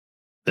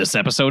This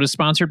episode is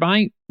sponsored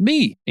by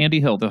me,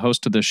 Andy Hill, the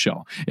host of this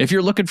show. If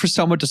you're looking for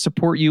someone to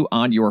support you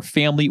on your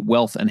family,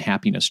 wealth, and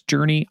happiness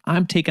journey,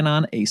 I'm taking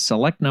on a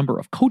select number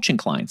of coaching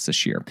clients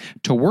this year.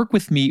 To work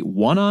with me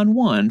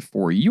one-on-one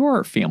for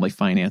your family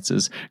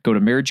finances, go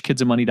to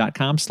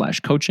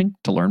marriagekidsandmoney.com/coaching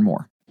to learn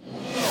more.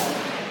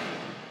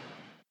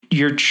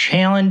 You're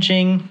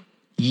challenging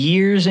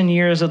years and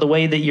years of the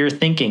way that you're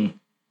thinking.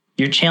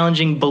 You're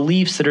challenging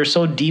beliefs that are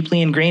so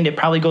deeply ingrained, it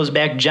probably goes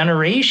back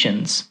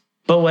generations.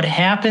 But what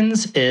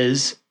happens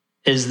is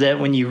that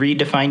when you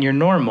redefine your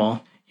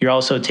normal, you're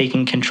also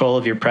taking control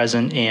of your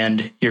present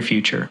and your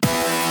future.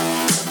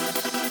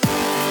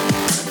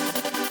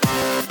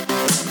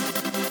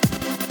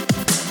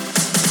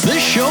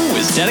 This show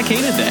is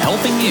dedicated to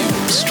helping you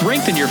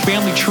strengthen your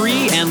family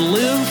tree and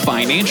live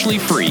financially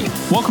free.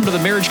 Welcome to the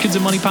Marriage, Kids,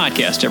 and Money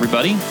podcast,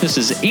 everybody. This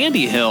is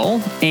Andy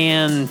Hill,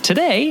 and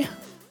today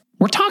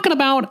we're talking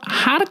about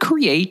how to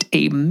create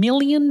a $1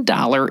 million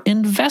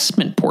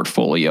investment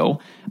portfolio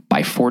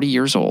by 40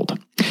 years old.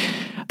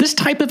 This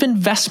type of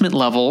investment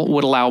level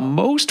would allow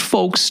most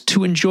folks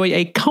to enjoy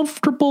a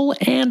comfortable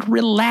and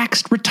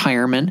relaxed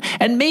retirement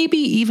and maybe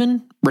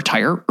even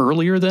retire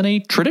earlier than a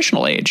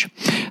traditional age.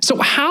 So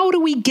how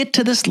do we get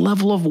to this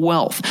level of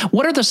wealth?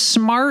 What are the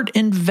smart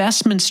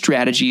investment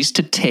strategies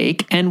to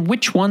take and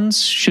which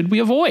ones should we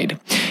avoid?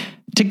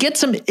 To get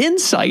some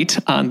insight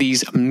on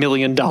these $1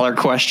 million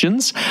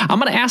questions, I'm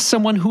going to ask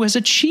someone who has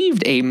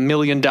achieved a $1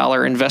 million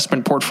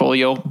investment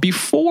portfolio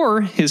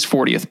before his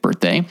 40th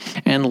birthday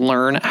and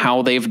learn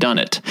how they've done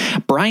it.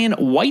 Brian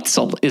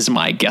Weitzel is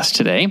my guest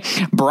today.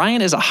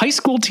 Brian is a high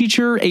school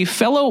teacher, a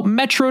fellow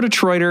Metro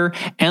Detroiter,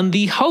 and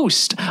the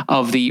host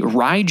of the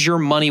Ride Your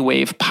Money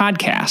Wave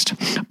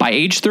podcast. By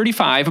age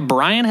 35,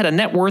 Brian had a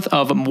net worth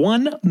of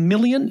 $1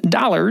 million,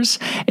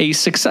 a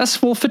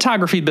successful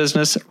photography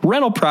business,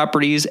 rental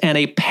properties, and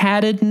a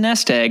padded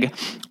nest egg,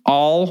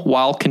 all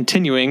while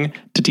continuing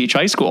to teach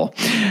high school.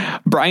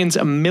 Brian's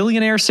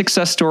millionaire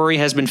success story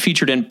has been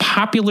featured in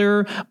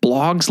popular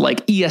blogs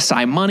like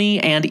ESI Money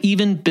and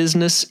even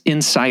Business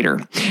Insider.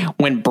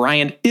 When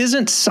Brian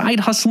isn't side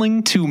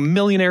hustling to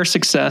millionaire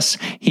success,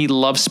 he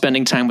loves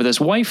spending time with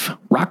his wife,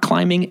 rock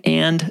climbing,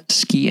 and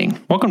skiing.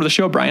 Welcome to the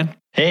show, Brian.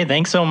 Hey,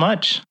 thanks so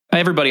much.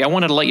 Everybody, I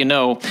wanted to let you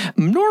know,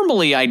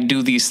 normally I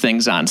do these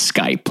things on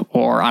Skype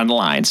or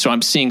online, so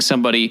I'm seeing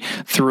somebody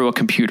through a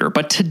computer.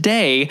 But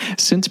today,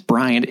 since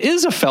Brian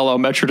is a fellow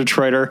Metro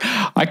Detroiter,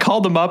 I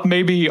called him up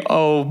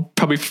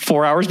probably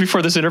 4 hours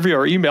before this interview,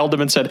 or emailed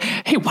him and said,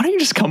 hey, why don't you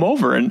just come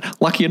over? And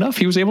lucky enough,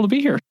 he was able to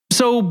be here.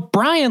 So,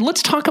 Brian,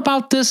 let's talk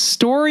about this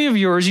story of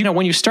yours. You know,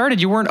 when you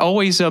started, you weren't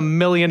always a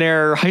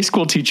millionaire high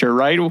school teacher,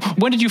 right?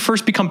 When did you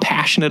first become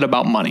passionate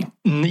about money?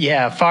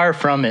 Yeah, far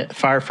from it.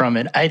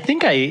 I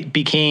think I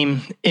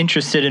became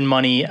interested in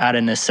money out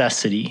of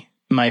necessity.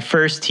 My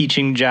first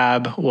teaching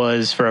job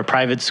was for a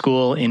private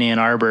school in Ann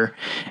Arbor,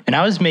 and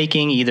I was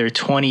making either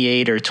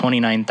 $28,000 or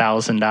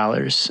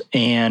 $29,000.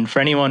 And for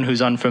anyone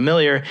who's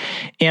unfamiliar,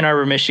 Ann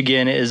Arbor,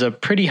 Michigan is a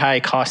pretty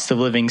high cost of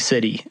living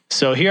city.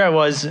 So here I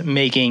was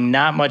making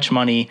not much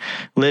money,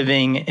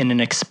 living in an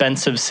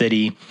expensive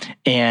city,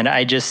 and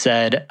I just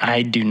said,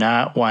 I do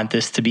not want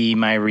this to be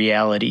my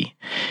reality.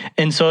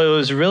 And so it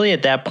was really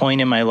at that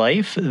point in my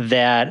life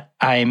that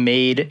I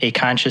made a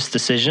conscious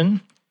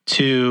decision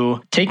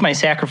to take my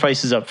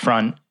sacrifices up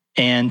front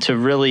and to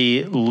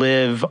really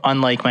live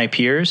unlike my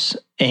peers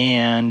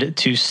and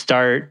to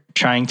start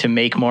trying to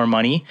make more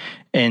money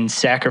and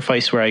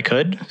sacrifice where I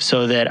could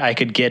so that I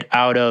could get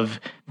out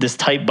of this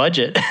tight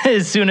budget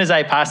as soon as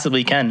I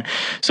possibly can.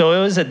 So it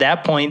was at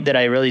that point that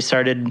I really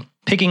started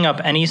picking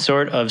up any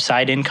sort of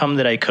side income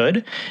that I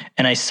could.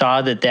 And I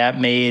saw that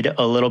made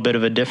a little bit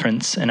of a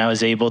difference, and I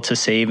was able to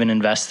save and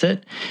invest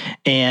it.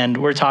 And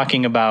we're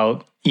talking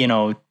about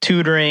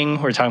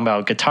tutoring, we're talking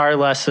about guitar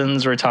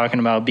lessons, we're talking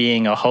about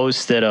being a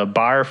host at a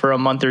bar for a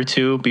month or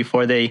two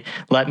before they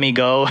let me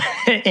go,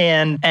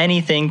 and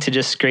anything to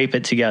just scrape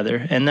it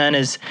together. And then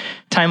as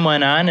time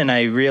went on, and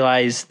I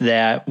realized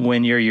that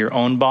when you're your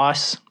own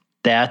boss,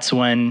 that's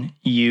when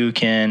you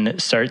can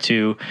start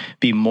to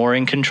be more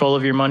in control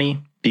of your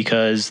money,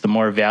 because the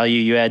more value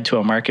you add to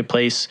a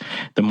marketplace,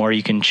 the more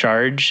you can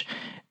charge.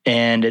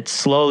 And it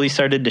slowly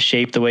started to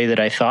shape the way that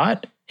I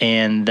thought.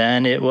 And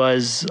then it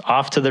was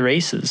off to the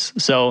races.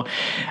 So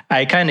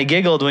I kind of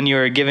giggled when you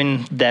were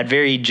giving that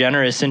very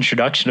generous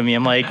introduction to me.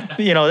 I'm like,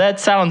 that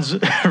sounds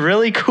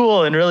really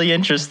cool and really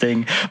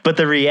interesting. But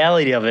the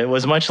reality of it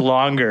was much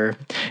longer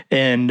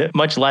and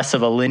much less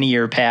of a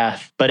linear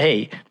path. But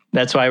hey,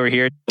 that's why we're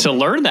here. To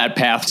learn that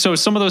path. So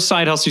some of those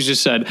side hustles you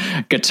just said,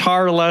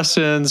 guitar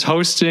lessons,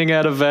 hosting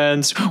at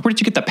events. Where did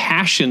you get the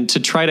passion to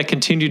try to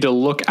continue to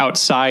look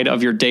outside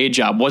of your day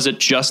job? Was it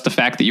just the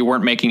fact that you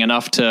weren't making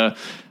enough to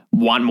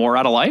want more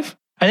out of life?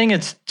 I think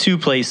it's two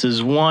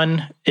places.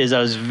 One is I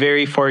was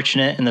very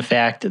fortunate in the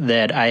fact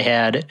that I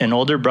had an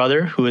older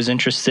brother who was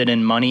interested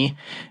in money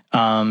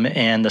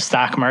and the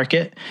stock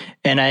market.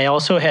 And I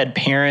also had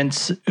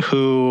parents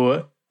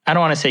who, I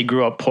don't want to say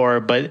grew up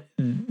poor, but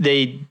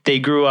they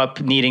grew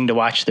up needing to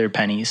watch their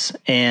pennies.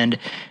 And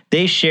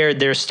they shared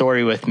their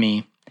story with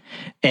me.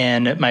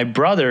 And my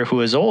brother, who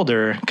was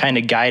older, kind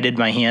of guided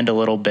my hand a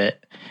little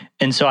bit.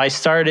 And so I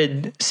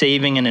started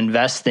saving and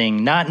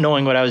investing, not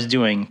knowing what I was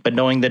doing, but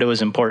knowing that it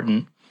was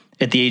important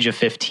at the age of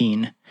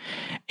 15.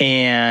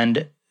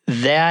 And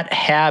that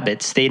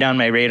habit stayed on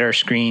my radar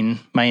screen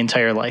my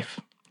entire life.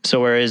 So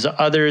whereas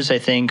others, I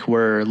think,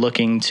 were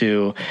looking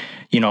to,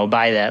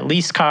 buy that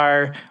lease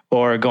car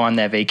or go on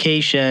that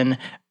vacation,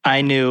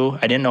 I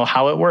didn't know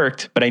how it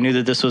worked, but I knew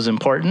that this was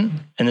important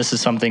and this is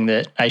something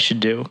that I should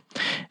do.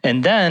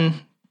 And then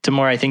to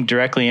more, I think,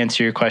 directly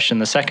answer your question,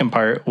 the second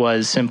part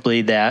was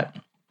simply that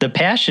the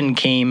passion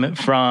came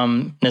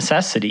from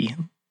necessity.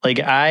 Like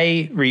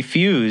I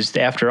refused,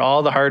 after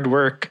all the hard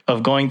work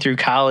of going through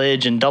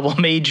college and double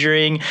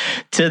majoring,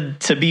 to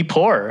be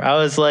poor. I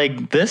was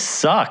like, this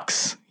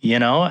sucks.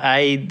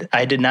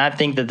 I did not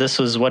think that this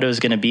was what it was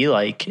going to be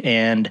like.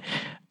 And,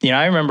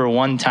 I remember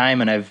one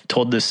time, and I've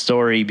told this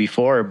story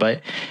before,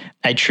 but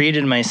I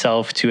treated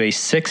myself to a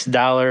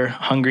 $6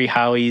 Hungry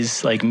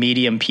Howie's like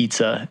medium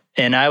pizza.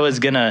 And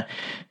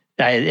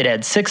it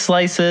had 6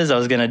 slices. I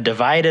was going to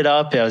divide it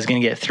up. I was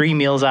going to get 3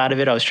 meals out of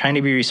it. I was trying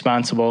to be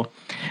responsible.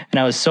 And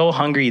I was so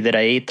hungry that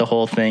I ate the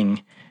whole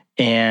thing.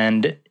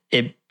 And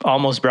it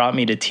almost brought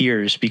me to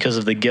tears because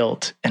of the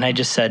guilt. And I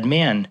just said,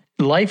 man,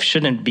 life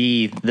shouldn't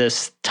be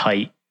this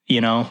tight.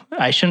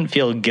 I shouldn't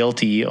feel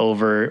guilty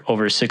over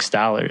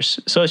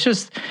 $6. So it's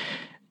just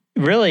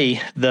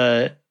really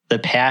the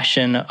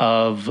passion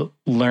of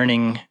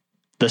learning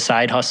the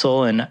side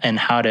hustle and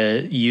how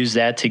to use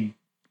that to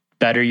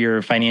better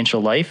your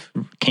financial life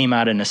came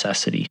out of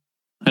necessity.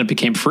 And it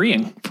became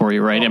freeing for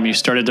you, right? I mean, you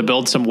started to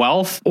build some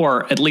wealth,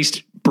 or at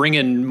least bring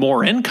in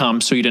more income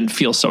so you didn't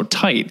feel so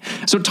tight.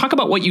 So talk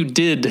about what you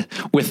did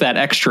with that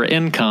extra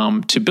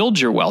income to build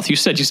your wealth. You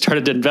said you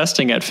started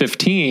investing at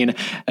 15.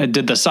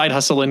 Did the side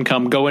hustle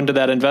income go into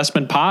that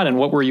investment pot, and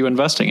what were you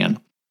investing in?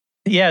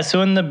 Yeah,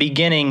 so in the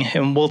beginning,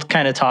 and we'll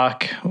kind of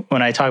talk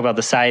when I talk about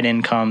the side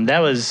income, that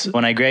was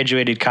when I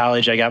graduated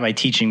college. I got my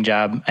teaching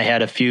job. I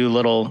had a few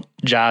little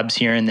jobs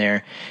here and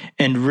there.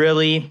 And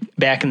really,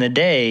 back in the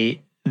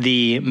day,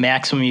 the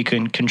maximum you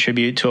can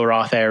contribute to a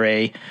Roth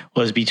IRA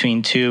was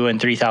between $2,000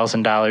 and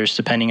 $3,000,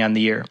 depending on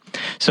the year.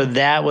 So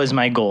that was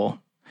my goal.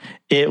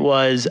 It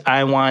was,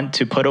 I want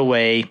to put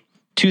away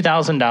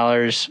 $2,000,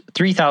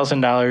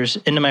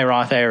 $3,000 into my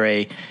Roth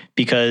IRA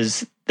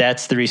because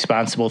that's the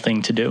responsible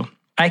thing to do.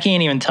 I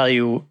can't even tell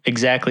you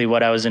exactly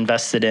what I was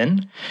invested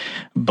in,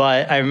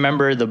 but I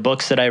remember the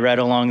books that I read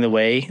along the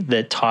way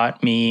that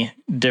taught me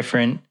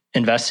different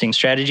investing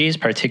strategies,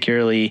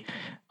 particularly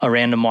A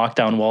Random Walk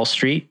Down Wall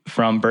Street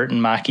from Burton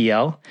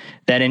Maciel.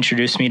 That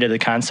introduced me to the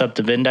concept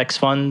of index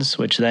funds,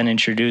 which then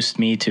introduced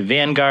me to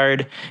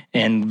Vanguard.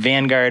 And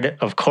Vanguard,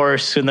 of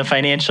course, in the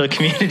financial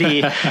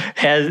community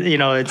has,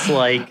 it's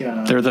like...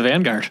 they're the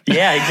Vanguard.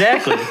 Yeah,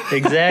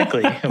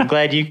 exactly. I'm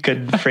glad you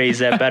could phrase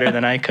that better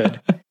than I could.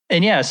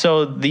 And yeah,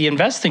 so the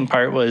investing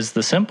part was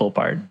the simple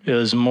part. It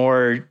was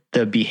more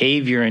the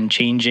behavior and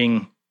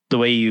changing the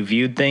way you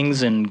viewed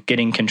things and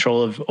getting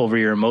control over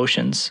your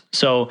emotions.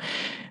 So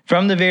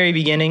from the very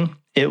beginning,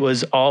 it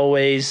was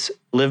always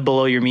live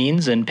below your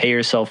means and pay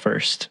yourself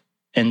first.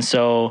 And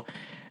so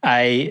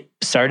I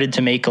started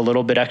to make a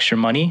little bit extra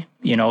money,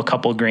 a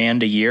couple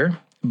grand a year,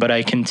 but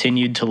I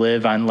continued to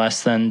live on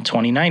less than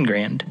 29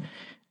 grand.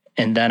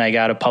 And then I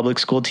got a public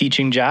school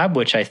teaching job,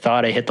 which I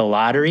thought I hit the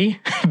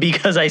lottery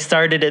because I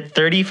started at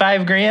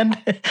 35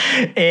 grand.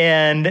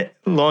 And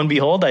lo and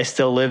behold, I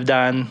still lived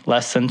on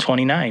less than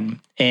 29.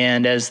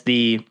 And as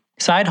the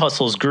side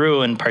hustles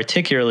grew, and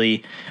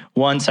particularly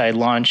once I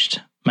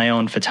launched my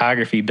own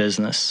photography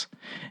business,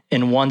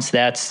 and once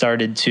that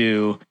started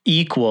to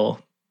equal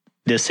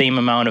the same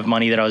amount of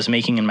money that I was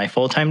making in my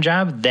full-time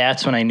job,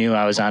 that's when I knew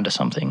I was onto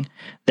something.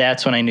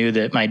 That's when I knew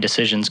that my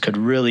decisions could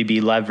really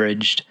be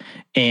leveraged.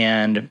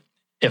 And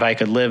if I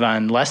could live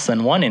on less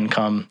than one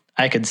income,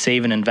 I could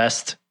save and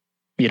invest,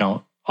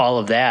 all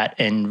of that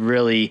and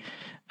really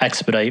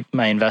expedite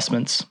my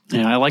investments.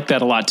 Yeah, I like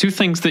that a lot. 2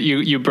 things that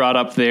you brought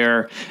up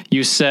there.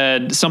 You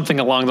said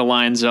something along the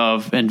lines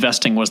of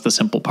investing was the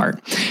simple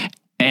part.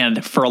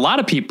 And for a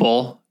lot of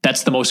people,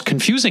 that's the most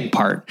confusing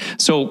part.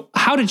 So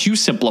how did you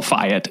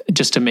simplify it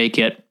just to make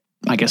it,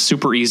 I guess,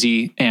 super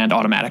easy and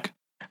automatic?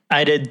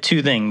 I did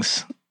 2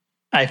 things.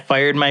 I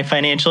fired my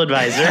financial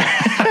advisor,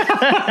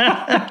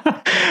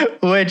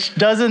 which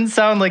doesn't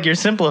sound like you're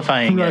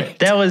simplifying it.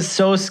 That was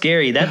so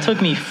scary. That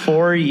took me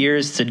 4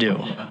 years to do.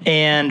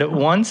 And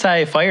once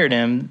I fired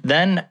him,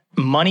 then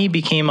money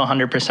became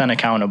 100%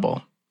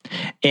 accountable.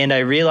 And I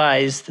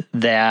realized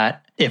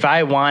that if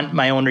I want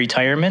my own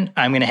retirement,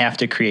 I'm going to have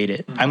to create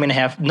it.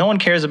 No one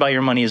cares about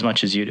your money as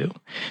much as you do.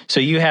 So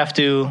you have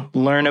to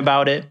learn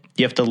about it.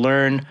 You have to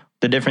learn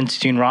the difference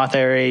between Roth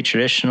IRA,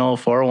 traditional,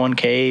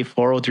 401k,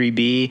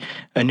 403b,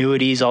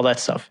 annuities, all that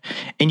stuff.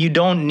 And you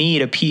don't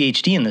need a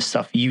PhD in this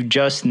stuff. You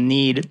just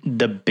need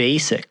the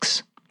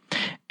basics.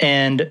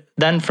 And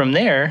then from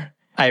there,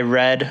 I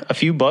read a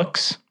few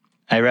books.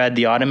 I read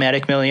The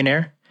Automatic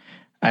Millionaire.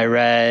 I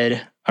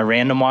read A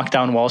Random Walk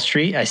Down Wall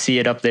Street. I see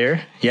it up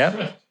there.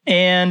 Yep.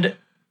 And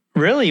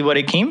really what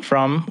it came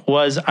from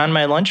was on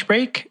my lunch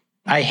break,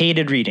 I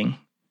hated reading.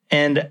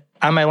 And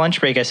on my lunch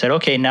break, I said,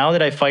 okay, now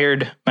that I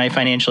fired my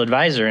financial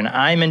advisor and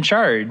I'm in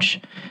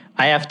charge,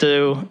 I have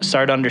to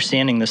start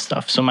understanding this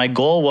stuff. So my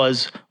goal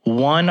was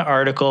one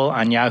article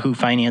on Yahoo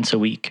Finance a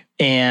week.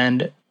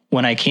 And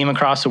when I came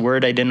across a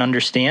word I didn't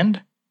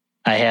understand,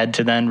 I had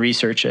to then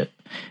research it.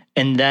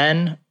 And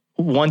then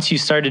once you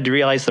started to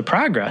realize the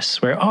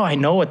progress where, I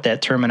know what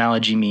that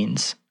terminology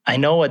means. I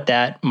know what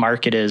that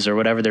market is or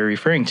whatever they're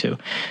referring to.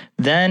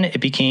 Then it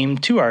became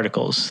 2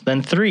 articles,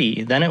 then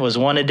 3, then it was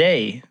 1 a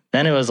day.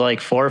 Then it was like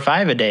 4 or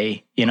 5 a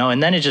day,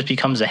 and then it just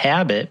becomes a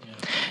habit. Yeah.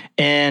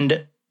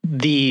 And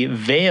the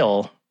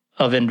veil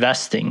of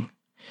investing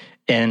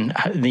and,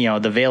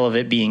 the veil of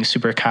it being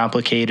super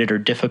complicated or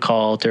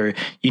difficult, or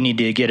you need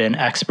to get an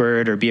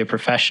expert or be a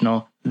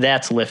professional,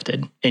 that's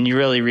lifted. And you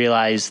really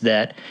realize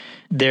that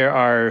there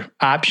are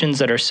options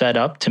that are set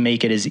up to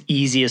make it as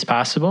easy as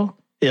possible.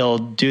 It'll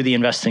do the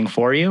investing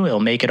for you. It'll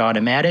make it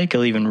automatic.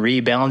 It'll even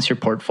rebalance your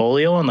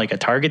portfolio in like a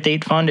target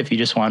date fund if you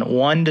just want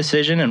one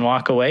decision and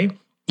walk away.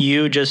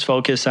 You just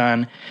focus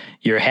on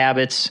your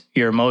habits,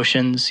 your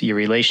emotions, your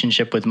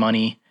relationship with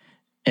money,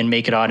 and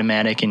make it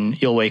automatic,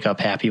 and you'll wake up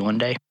happy one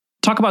day.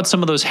 Talk about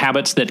some of those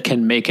habits that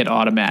can make it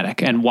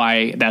automatic and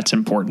why that's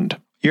important.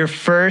 Your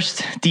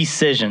first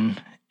decision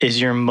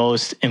is your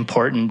most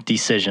important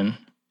decision.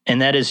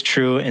 And that is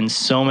true in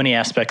so many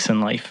aspects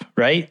in life,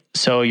 right?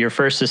 So your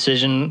first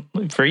decision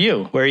for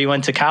you, where you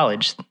went to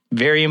college,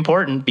 very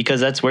important because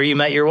that's where you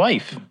met your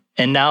wife.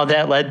 And now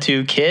that led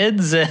to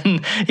kids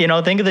and,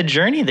 think of the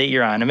journey that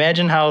you're on.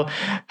 Imagine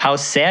how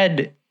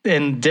sad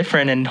and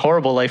different and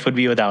horrible life would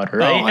be without her,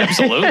 right? Oh,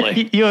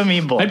 absolutely. You and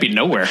me both. I'd be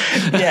nowhere.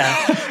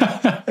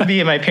 Yeah. I'd be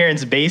in my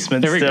parents'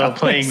 basement still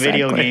playing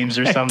video games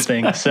or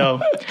something.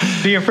 So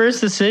your first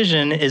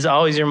decision is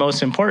always your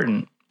most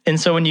important. And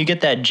so when you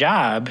get that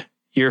job,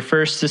 your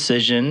first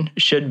decision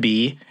should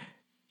be,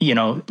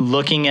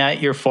 looking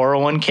at your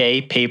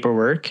 401k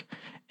paperwork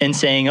and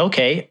saying,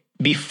 okay,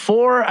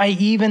 before I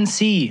even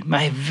see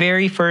my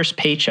very first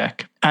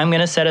paycheck, I'm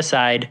going to set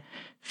aside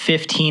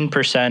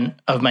 15%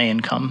 of my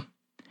income.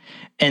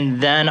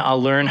 And then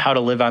I'll learn how to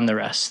live on the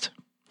rest.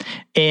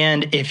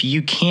 And if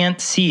you can't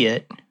see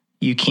it,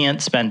 you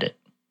can't spend it.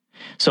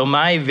 So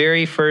my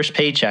very first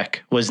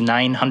paycheck was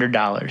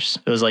 $900.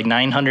 It was like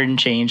 $900 and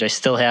change. I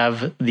still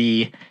have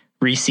the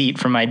receipt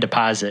from my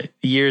deposit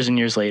years and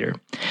years later.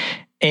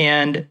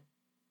 And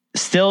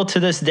still to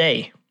this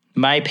day,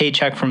 my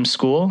paycheck from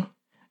school,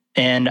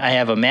 and I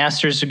have a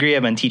master's degree.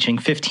 I've been teaching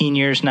 15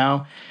 years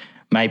now.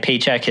 My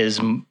paycheck is,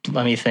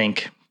 let me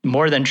think,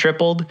 more than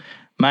tripled.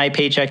 My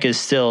paycheck is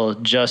still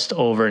just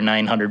over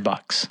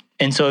 $900.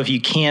 And so if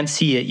you can't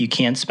see it, you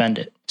can't spend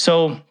it.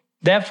 So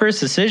that first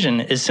decision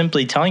is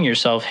simply telling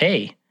yourself,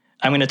 hey,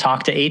 I'm going to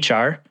talk to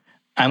HR.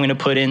 I'm going to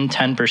put in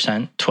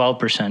 10%,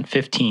 12%,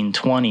 15,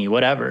 20,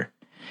 whatever.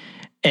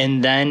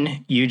 And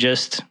then you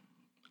just,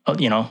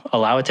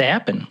 allow it to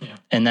happen. Yeah.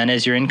 And then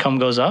as your income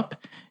goes up,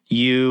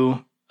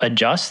 you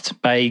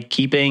adjust by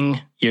keeping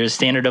your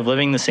standard of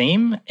living the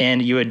same,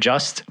 and you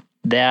adjust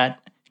that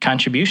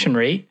contribution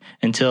rate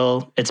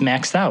until it's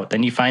maxed out.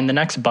 Then you find the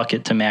next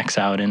bucket to max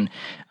out, and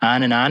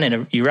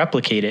on, you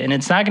replicate it. And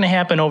it's not going to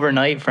happen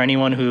overnight for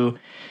anyone who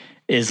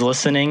is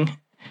listening.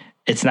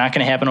 It's not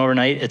going to happen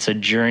overnight. It's a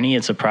journey.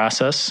 It's a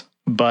process.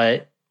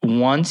 But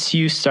once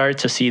you start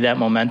to see that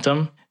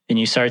momentum and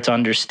you start to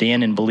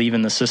understand and believe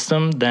in the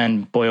system,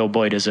 then boy, oh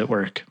boy, does it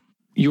work.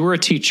 You were a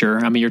teacher.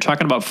 I mean, you're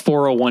talking about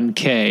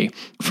 401k.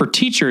 For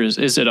teachers,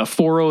 is it a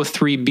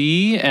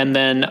 403b? And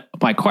then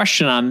my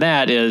question on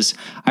that is,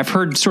 I've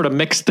heard sort of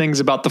mixed things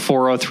about the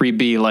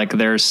 403b, like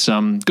there's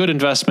some good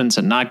investments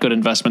and not good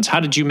investments. How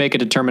did you make a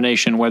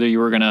determination whether you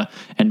were going to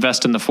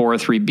invest in the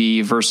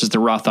 403b versus the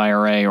Roth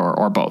IRA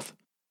or both?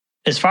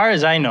 As far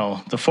as I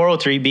know, the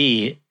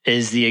 403b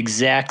is the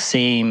exact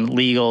same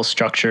legal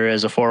structure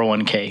as a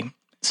 401k.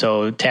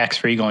 So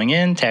tax-free going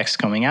in, tax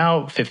coming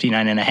out,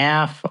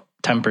 59.5%.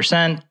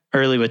 10%,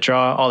 early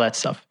withdrawal, all that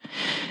stuff.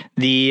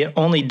 The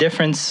only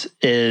difference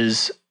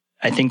is,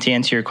 I think to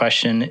answer your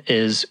question,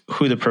 is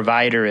who the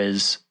provider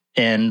is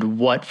and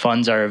what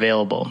funds are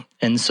available.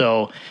 And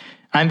so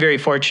I'm very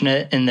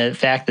fortunate in the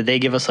fact that they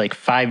give us like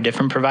 5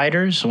 different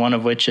providers, one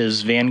of which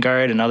is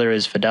Vanguard, another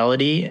is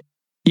Fidelity.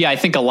 Yeah, I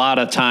think a lot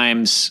of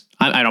times,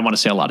 I don't want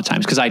to say a lot of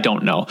times because I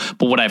don't know,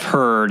 but what I've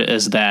heard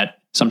is that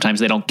sometimes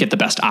they don't get the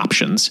best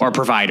options or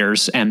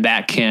providers, and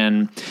that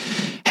can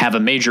have a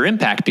major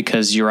impact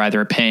because you're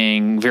either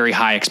paying very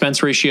high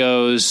expense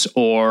ratios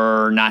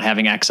or not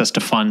having access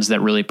to funds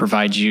that really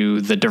provide you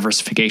the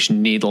diversification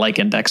you need, like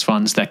index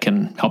funds that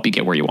can help you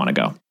get where you want to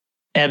go.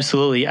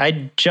 Absolutely.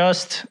 I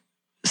just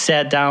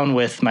sat down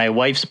with my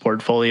wife's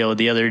portfolio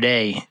the other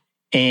day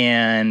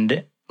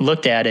and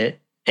looked at it,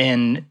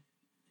 and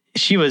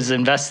she was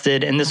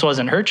invested, and this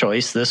wasn't her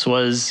choice. This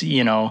was,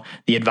 the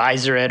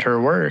advisor at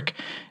her work,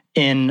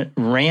 in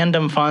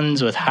random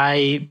funds with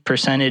high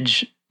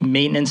percentage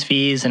maintenance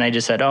fees. And I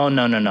just said, oh,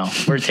 no,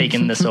 we're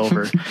taking this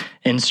over,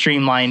 and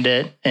streamlined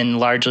it and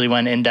largely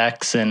went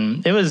index.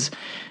 And it was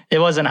it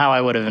wasn't how I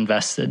would have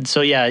invested.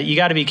 So yeah, you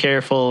got to be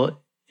careful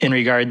in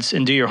regards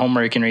and do your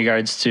homework in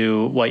regards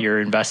to what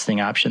your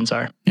investing options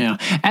are. Yeah.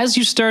 As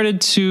you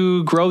started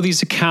to grow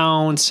these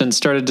accounts and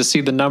started to see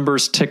the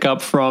numbers tick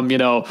up from,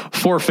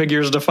 4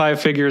 figures to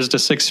 5 figures to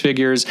 6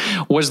 figures,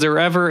 was there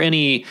ever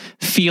any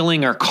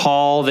feeling or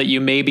call that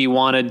you maybe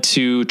wanted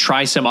to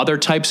try some other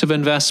types of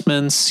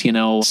investments,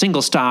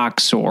 single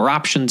stocks or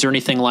options or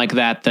anything like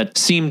that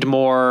seemed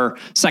more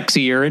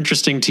sexy or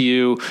interesting to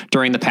you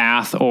during the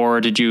path? Or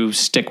did you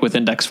stick with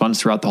index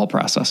funds throughout the whole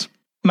process?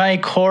 My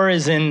core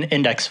is in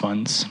index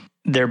funds.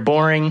 They're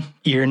boring.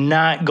 You're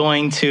not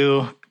going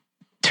to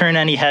turn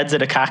any heads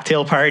at a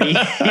cocktail party.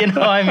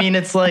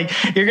 It's like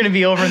you're going to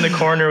be over in the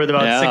corner with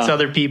about 6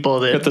 other people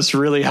that got this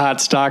really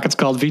hot stock. It's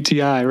called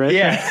VTI, right?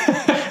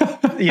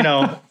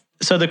 Yeah.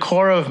 So the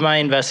core of my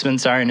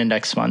investments are in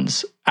index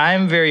funds.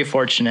 I'm very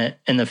fortunate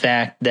in the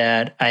fact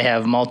that I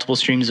have multiple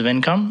streams of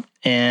income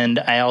and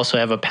I also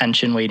have a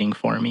pension waiting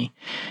for me.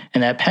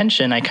 And that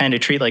pension I kind of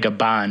treat like a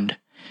bond.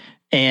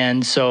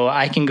 And so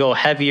I can go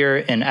heavier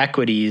in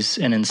equities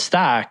and in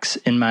stocks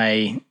in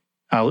my,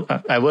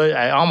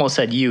 I almost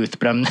said youth,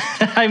 but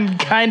I'm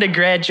kind of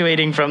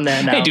graduating from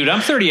that now. Hey, dude,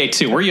 I'm 38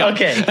 too. We're young.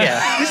 Okay,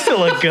 yeah, we still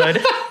look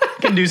good.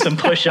 Can do some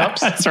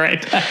push-ups. That's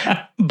right.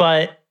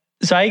 But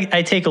so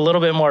I take a little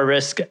bit more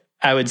risk,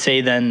 I would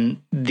say,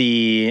 than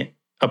a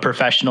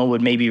professional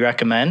would maybe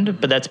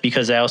recommend. But that's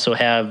because I also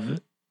have,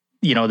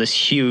 this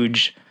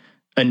huge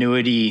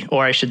annuity,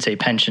 or I should say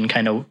pension,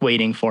 kind of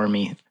waiting for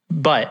me.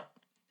 But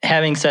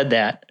having said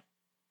that,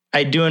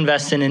 I do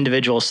invest in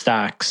individual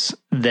stocks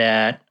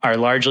that are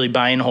largely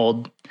buy and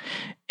hold.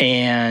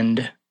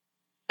 And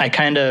I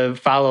kind of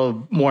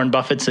follow Warren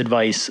Buffett's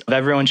advice of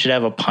everyone should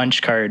have a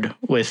punch card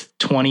with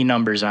 20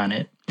 numbers on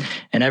it.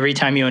 And every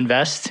time you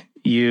invest,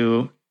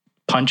 you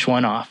punch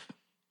one off.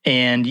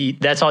 And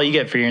that's all you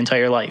get for your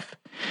entire life.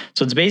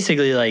 So it's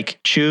basically like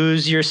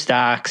choose your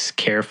stocks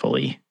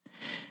carefully.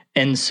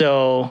 And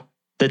so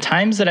the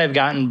times that I've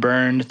gotten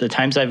burned, the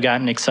times I've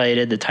gotten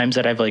excited, the times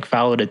that I've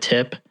followed a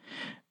tip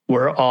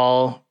were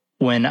all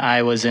when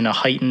I was in a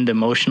heightened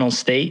emotional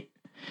state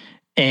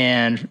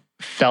and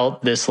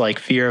felt this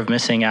fear of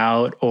missing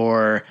out,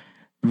 or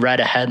read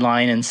a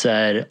headline and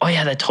said, oh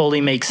yeah, that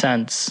totally makes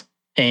sense.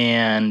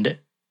 And,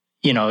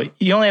 you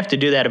only have to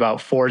do that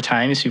about 4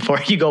 times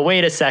before you go,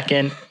 wait a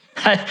second,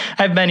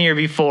 I've been here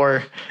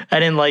before. I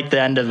didn't like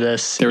the end of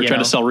this. They were trying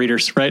to sell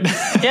readers, right?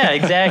 Yeah,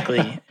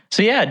 exactly.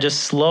 So yeah,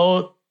 just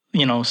slow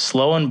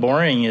and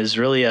boring is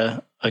really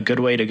a good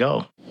way to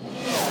go.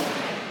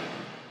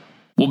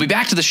 We'll be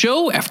back to the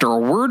show after a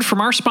word from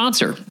our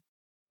sponsor.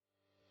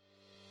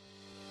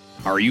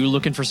 Are you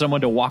looking for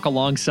someone to walk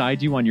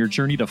alongside you on your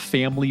journey to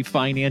family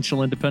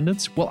financial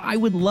independence? Well, I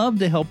would love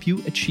to help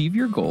you achieve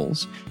your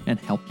goals and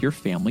help your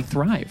family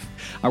thrive.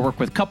 I work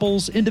with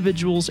couples,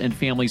 individuals, and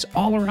families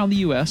all around the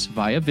U.S.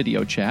 via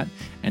video chat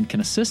and can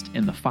assist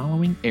in the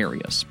following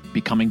areas: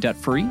 becoming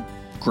debt-free,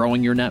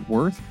 growing your net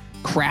worth,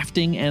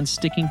 crafting and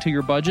sticking to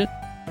your budget,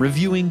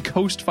 reviewing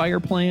Coast Fire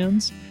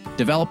plans,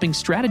 developing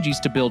strategies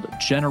to build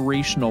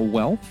generational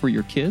wealth for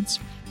your kids,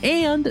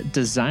 and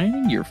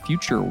designing your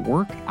future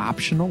work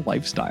optional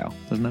lifestyle.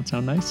 Doesn't that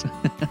sound nice?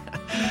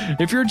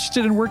 If you're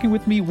interested in working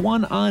with me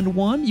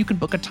one-on-one, you can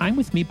book a time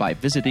with me by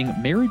visiting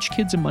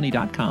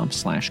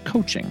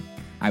marriagekidsandmoney.com/coaching.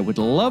 I would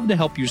love to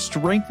help you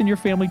strengthen your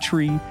family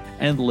tree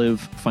and live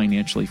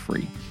financially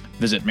free.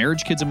 Visit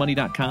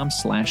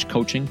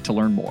marriagekidsandmoney.com/coaching to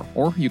learn more,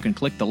 or you can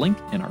click the link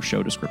in our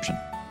show description.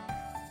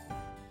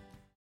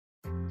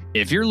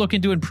 If you're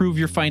looking to improve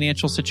your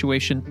financial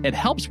situation, it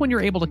helps when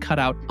you're able to cut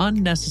out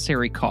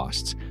unnecessary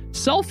costs.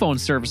 Cell phone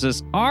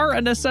services are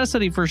a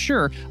necessity for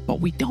sure,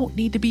 but we don't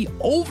need to be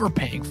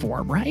overpaying for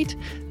them, right?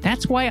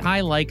 That's why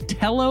I like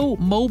Tello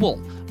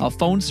Mobile, a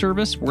phone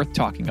service worth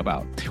talking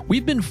about.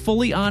 We've been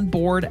fully on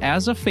board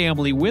as a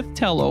family with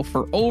Tello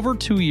for over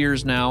 2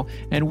 years now,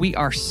 and we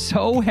are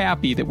so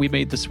happy that we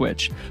made the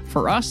switch.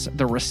 For us,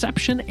 the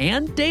reception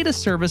and data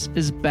service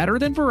is better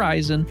than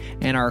Verizon,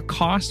 and our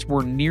costs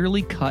were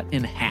nearly cut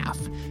in half.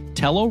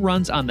 Tello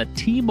runs on the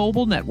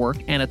T-Mobile network,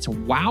 and it's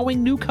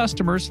wowing new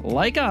customers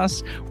like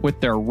us with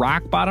their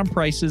rock-bottom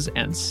prices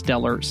and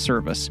stellar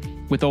service.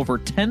 With over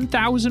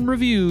 10,000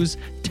 reviews,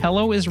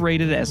 Tello is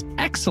rated as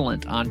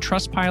excellent on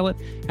Trustpilot,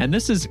 and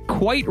this is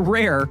quite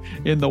rare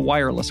in the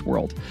wireless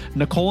world.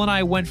 Nicole and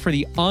I went for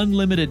the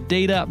unlimited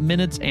data,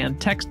 minutes, and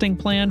texting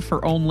plan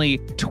for only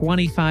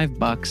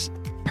 $25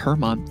 per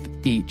month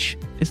each.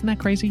 Isn't that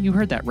crazy? You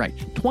heard that right.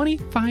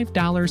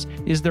 $25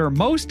 is their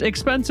most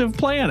expensive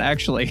plan,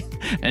 actually.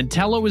 And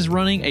Tello is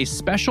running a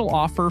special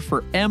offer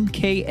for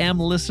MKM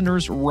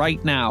listeners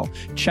right now.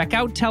 Check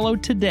out Tello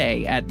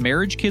today at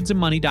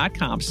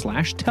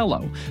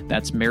marriagekidsandmoney.com/Tello.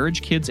 That's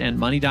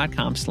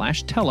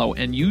marriagekidsandmoney.com/Tello,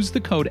 and use the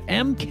code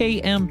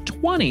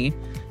MKM20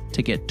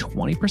 to get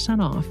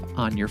 20% off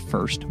on your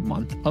first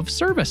month of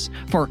service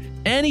for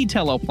any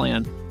Tello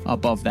plan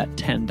above that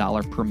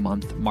 $10 per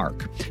month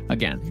mark.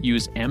 Again,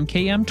 use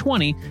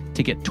MKM20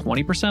 to get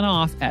 20%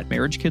 off at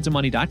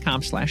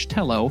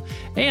marriagekidsandmoney.com/Tello,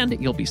 and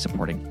you'll be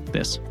supporting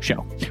this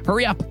show.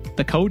 Hurry up.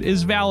 The code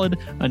is valid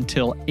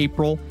until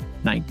April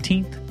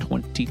 19th,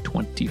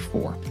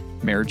 2024.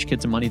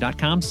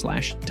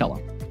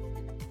 MarriageKidsAndMoney.com/Tella.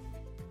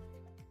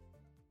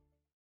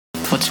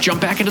 Let's jump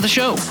back into the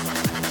show.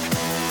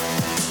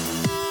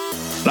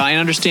 I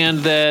understand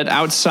that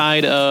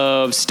outside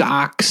of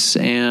stocks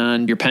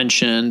and your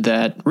pension,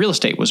 that real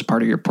estate was a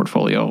part of your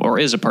portfolio, or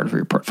is a part of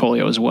your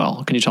portfolio as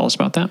well. Can you tell us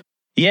about that?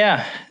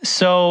 Yeah.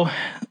 So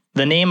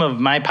the name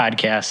of my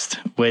podcast,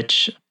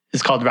 which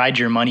is called Ride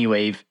Your Money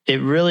Wave,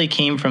 it really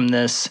came from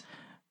this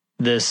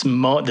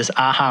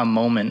aha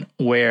moment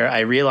where I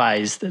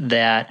realized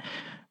that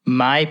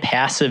my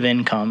passive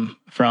income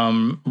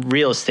from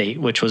real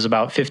estate, which was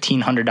about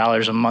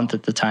 $1,500 a month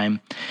at the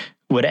time,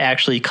 would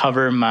actually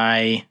cover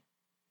my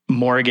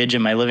mortgage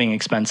and my living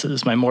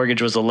expenses. My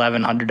mortgage was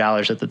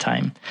 $1,100 at the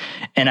time.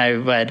 And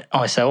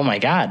I said, oh my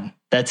God,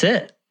 that's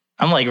it.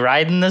 I'm like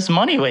riding this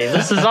money wave.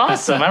 This is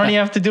awesome. I don't even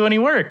have to do any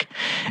work.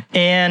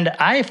 And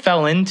I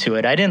fell into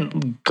it. I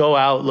didn't go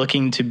out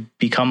looking to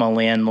become a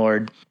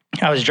landlord.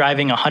 I was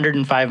driving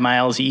 105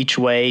 miles each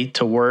way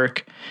to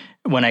work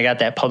when I got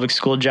that public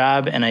school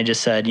job. And I just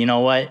said, you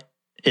know what?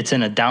 It's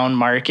in a down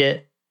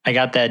market. I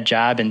got that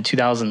job in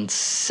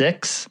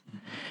 2006.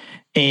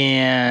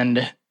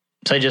 And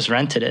so I just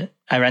rented it.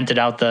 I rented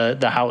out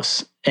the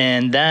house.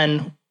 And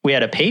then we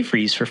had a pay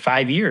freeze for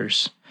 5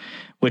 years,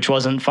 which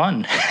wasn't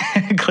fun,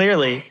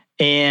 clearly.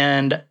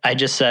 And I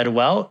just said,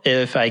 well,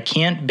 if I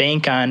can't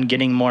bank on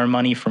getting more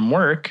money from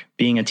work,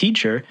 being a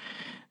teacher,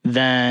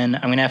 then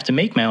I'm going to have to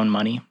make my own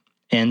money.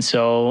 And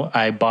so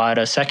I bought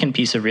a second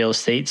piece of real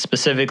estate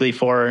specifically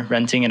for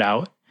renting it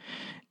out.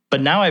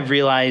 But now I've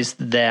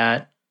realized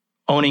that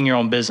owning your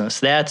own business,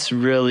 that's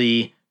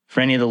really,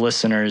 for any of the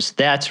listeners,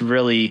 that's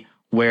really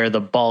where the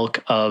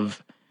bulk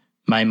of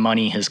my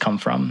money has come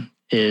from,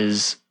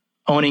 is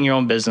owning your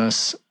own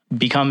business,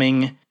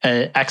 becoming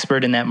an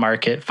expert in that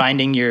market,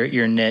 finding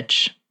your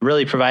niche,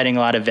 really providing a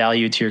lot of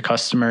value to your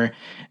customer,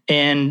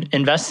 and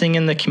investing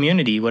in the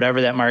community,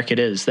 whatever that market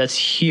is. That's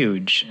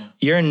huge. Yeah.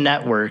 Your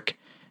network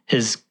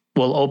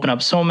will open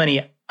up so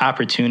many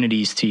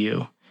opportunities to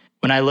you.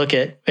 When I look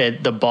at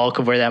the bulk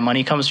of where that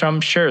money comes from,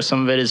 sure,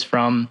 some of it is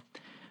from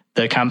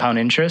the compound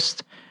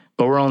interest,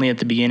 but we're only at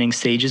the beginning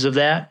stages of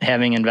that,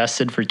 having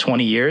invested for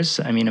 20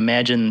 years. I mean,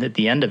 imagine at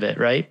the end of it,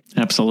 right?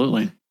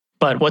 Absolutely.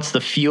 But what's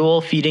the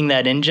fuel feeding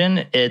that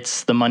engine?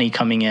 It's the money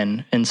coming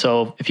in. And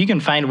so if you can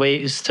find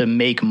ways to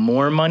make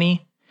more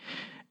money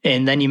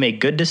and then you make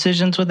good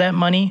decisions with that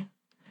money,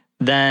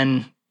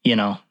 then,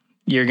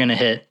 you're going to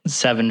hit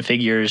 7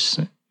 figures,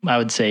 I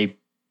would say,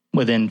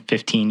 within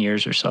 15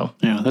 years or so.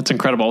 Yeah, that's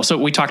incredible. So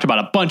we talked about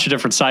a bunch of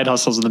different side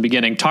hustles in the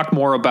beginning. Talk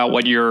more about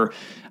what your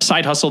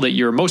side hustle that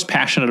you're most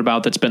passionate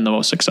about that's been the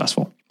most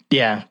successful.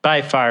 Yeah,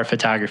 by far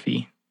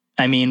photography.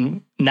 I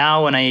mean,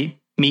 now when I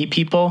meet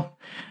people,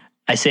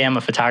 I say I'm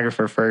a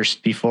photographer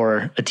first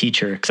before a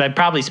teacher, because I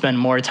probably spend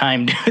more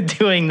time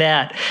doing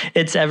that.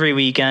 It's every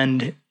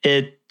weekend.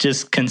 It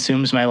just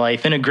consumes my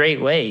life in a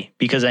great way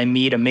because I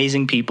meet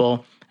amazing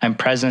people. I'm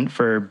present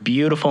for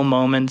beautiful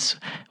moments,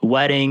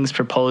 weddings,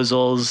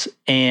 proposals.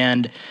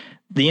 And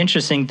the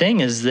interesting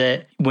thing is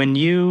that when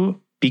you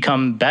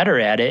become better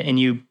at it and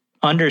you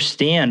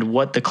understand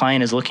what the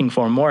client is looking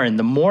for more, and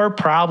the more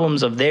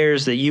problems of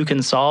theirs that you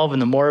can solve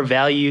and the more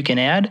value you can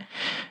add,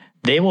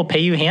 they will pay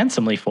you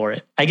handsomely for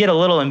it. I get a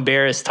little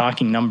embarrassed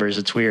talking numbers.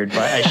 It's weird,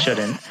 but I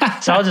shouldn't.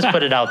 So I'll just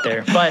put it out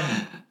there. But,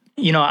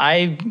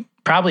 I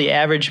probably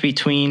average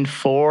between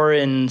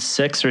 $4,000 and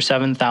 $6,000 or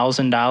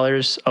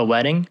 $7,000 a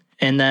wedding.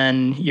 And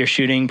then you're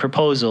shooting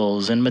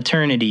proposals and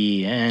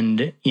maternity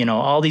and,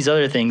 all these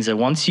other things that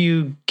once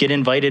you get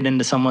invited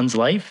into someone's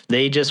life,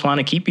 they just want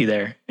to keep you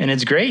there. And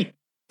it's great.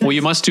 Well,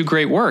 you must do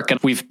great work. And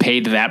we've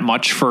paid that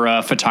much for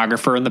a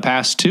photographer in the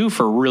past, too,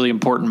 for really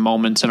important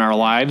moments in our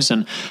lives.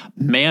 And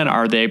man,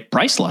 are they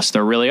priceless. They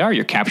really are.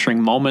 You're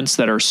capturing moments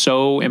that are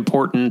so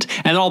important.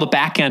 And all the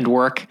back end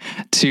work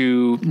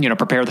to,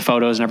 prepare the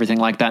photos and everything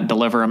like that and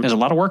deliver them is a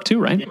lot of work, too,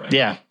 right?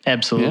 Yeah,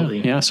 absolutely.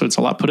 Yeah. So it's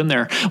a lot put in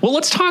there. Well,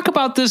 let's talk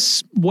about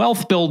this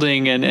wealth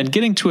building and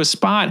getting to a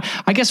spot.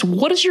 I guess,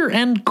 what is your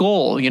end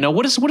goal?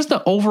 What is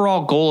the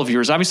overall goal of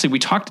yours? Obviously, we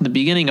talked in the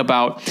beginning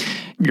about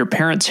your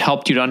parents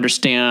helped you to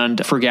understand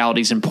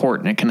frugality is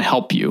important. It can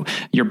help you.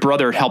 Your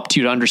brother helped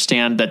you to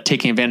understand that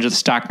taking advantage of the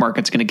stock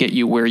market is going to get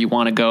you where you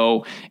want to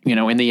go,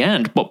 in the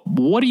end. But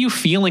what are you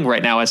feeling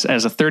right now as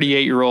a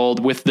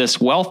 38-year-old with this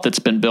wealth that's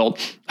been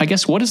built? I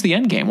guess, what is the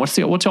end game? What's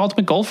the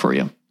ultimate goal for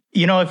you?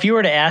 If you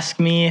were to ask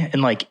me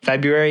in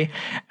February,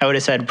 I would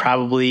have said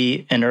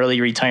probably an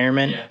early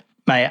retirement. Yeah.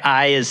 My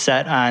eye is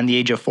set on the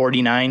age of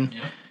 49.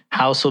 Yeah.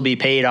 House will be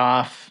paid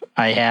off.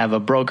 I have a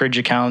brokerage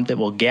account that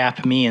will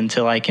gap me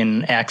until I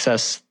can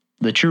access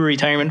the true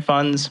retirement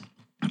funds,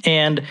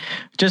 and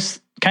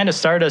just kind of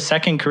start a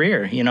second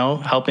career,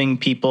 helping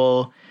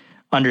people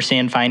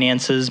understand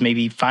finances,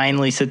 maybe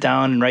finally sit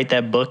down and write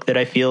that book that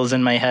I feel is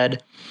in my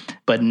head.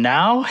 But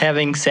now,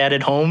 having sat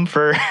at home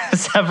for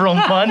several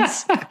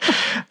months,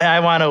 I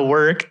want to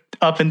work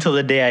up until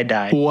the day I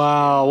die.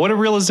 Wow. What a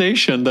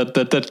realization that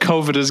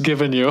COVID has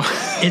given you.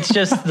 It's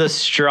just the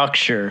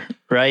structure,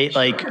 right?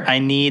 Sure. Like I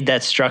need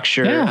that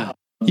structure. Yeah.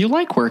 You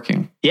like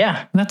working.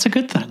 Yeah. That's a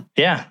good thing.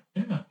 Yeah.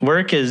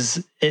 Work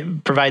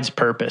it provides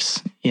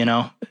purpose,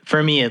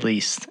 for me at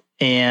least.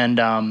 And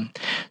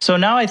so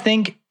now I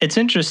think it's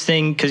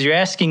interesting because you're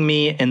asking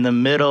me in the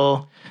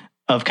middle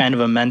of kind of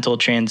a mental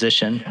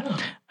transition. Yeah.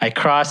 I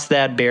cross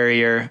that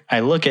barrier. I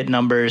look at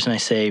numbers and I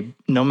say,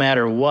 no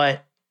matter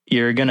what,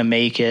 you're going to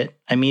make it.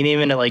 I mean,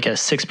 even at like a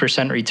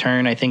 6%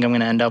 return, I think I'm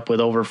going to end up with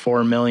over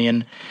 4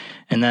 million,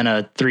 and then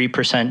a 3%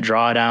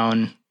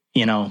 drawdown,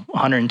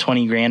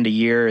 $120,000 a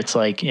year. It's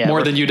like,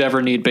 more than you'd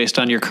ever need based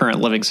on your current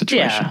living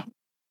situation. Yeah.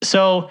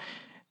 So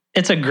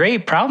it's a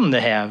great problem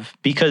to have,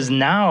 because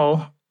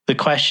now the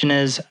question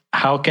is,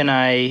 how can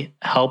I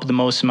help the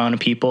most amount of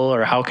people,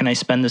 or how can I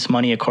spend this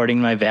money according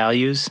to my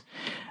values?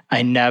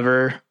 I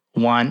never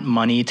want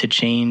money to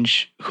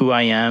change who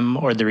I am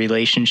or the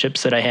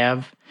relationships that I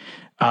have.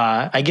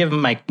 I give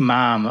my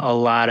mom a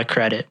lot of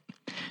credit.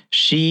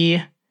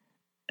 She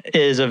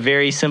is a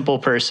very simple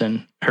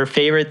person. Her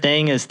favorite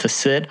thing is to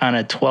sit on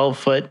a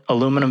 12-foot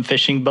aluminum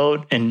fishing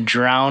boat and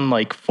drown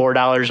like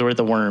 $4 worth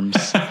of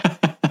worms.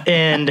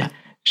 And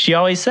she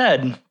always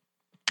said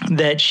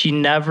that she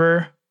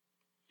never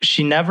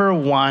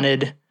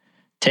wanted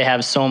to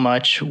have so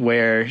much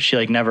where she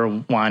like never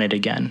wanted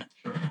again.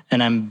 Sure.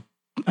 And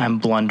I'm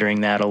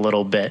blundering that a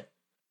little bit.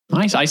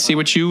 Nice. I see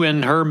what you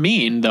and her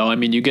mean, though. I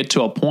mean, you get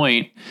to a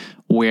point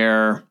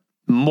where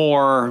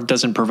more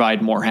doesn't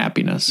provide more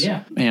happiness.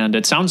 Yeah. And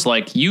it sounds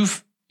like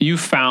you've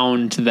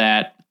found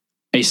that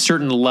a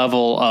certain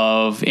level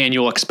of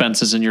annual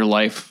expenses in your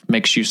life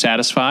makes you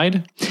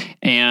satisfied,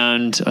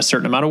 and a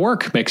certain amount of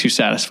work makes you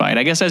satisfied.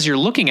 I guess as you're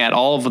looking at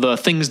all of the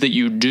things that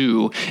you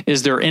do,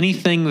 is there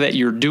anything that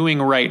you're doing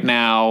right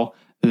now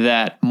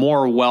that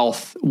more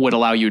wealth would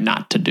allow you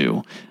not to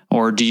do?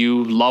 Or do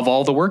you love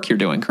all the work you're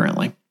doing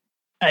currently?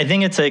 I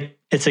think it's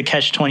a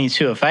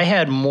catch-22. If I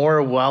had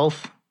more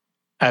wealth,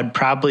 I'd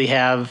probably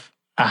have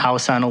a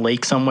house on a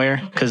lake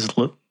somewhere, because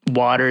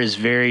water is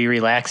very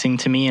relaxing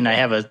to me and I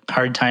have a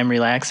hard time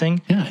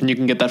relaxing. Yeah, and you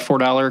can get that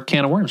 $4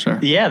 can of worms there.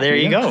 Yeah, there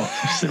you go.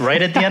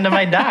 Right at the end of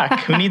my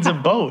dock. Who needs a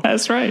boat?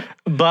 That's right.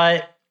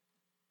 But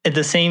at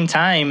the same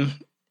time,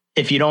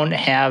 if you don't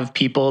have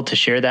people to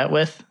share that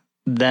with,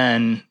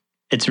 then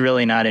it's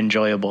really not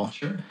enjoyable.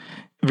 Sure.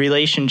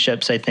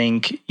 Relationships, I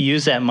think,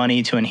 use that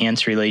money to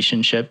enhance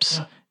relationships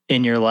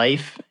in your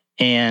life.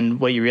 And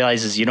what you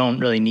realize is you don't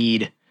really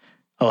need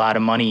a lot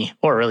of money,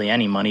 or really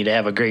any money, to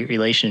have a great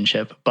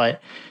relationship.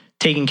 But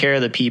taking care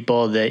of the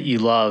people that you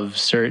love,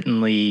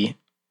 certainly,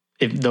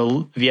 if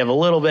you have a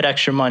little bit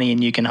extra money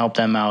and you can help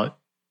them out,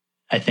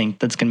 I think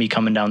that's going to be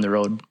coming down the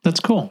road. That's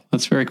cool.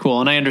 That's very cool.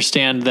 And I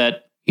understand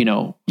that,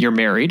 you're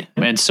married.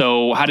 And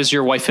so how does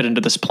your wife fit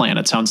into this plan?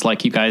 It sounds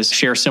like you guys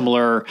share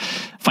similar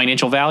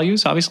financial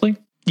values, obviously.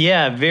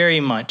 Yeah, very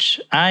much.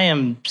 I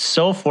am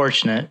so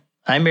fortunate.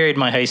 I married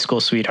my high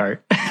school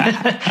sweetheart.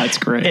 That's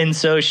great. And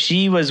so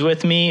she was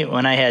with me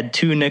when I had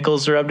 2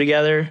 nickels to rub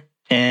together,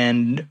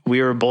 and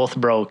we were both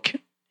broke.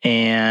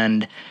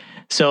 And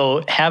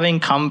so having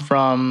come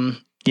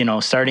from,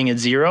 starting at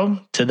zero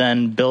to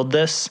then build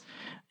this,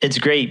 it's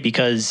great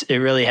because it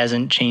really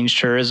hasn't changed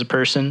her as a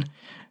person.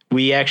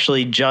 We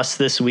actually just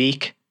this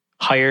week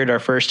hired our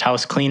first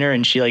house cleaner,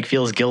 and she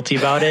feels guilty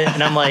about it.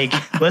 And I'm like,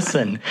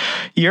 listen,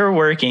 you're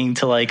working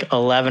till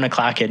 11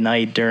 o'clock at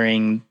night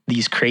during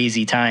these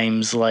crazy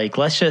times.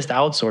 Let's just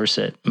outsource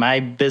it.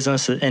 My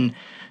business. And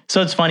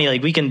so it's funny,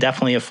 we can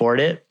definitely afford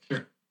it,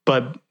 sure,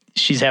 but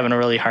she's having a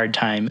really hard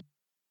time.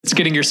 It's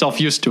getting yourself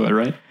used to it,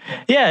 right?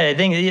 Yeah, I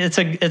think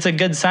it's a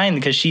good sign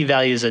because she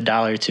values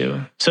 $1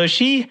 too. So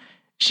she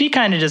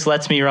kind of just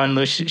lets me run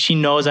loose. She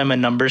knows I'm a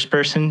numbers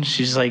person.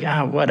 She's like,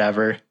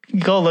 whatever.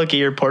 Go look at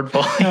your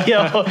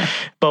portfolio.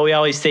 But we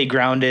always stay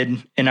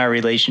grounded in our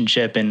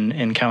relationship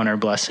and count our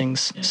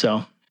blessings. Yeah.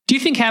 So, do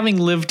you think having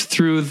lived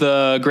through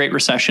the Great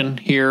Recession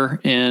here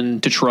in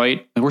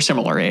Detroit, we're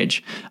similar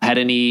age, had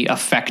any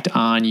effect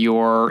on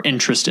your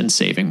interest in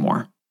saving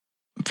more?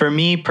 For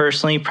me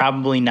personally,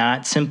 probably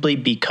not, simply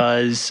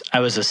because I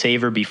was a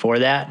saver before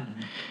that.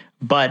 Mm-hmm.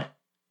 But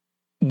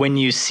when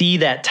you see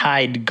that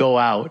tide go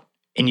out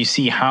and you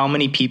see how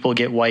many people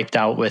get wiped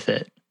out with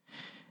it,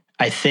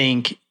 I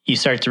think you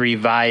start to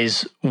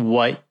revise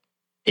what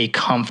a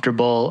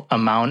comfortable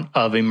amount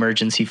of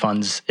emergency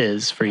funds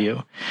is for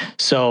you.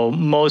 So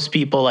most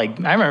people, I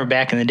remember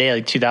back in the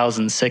day,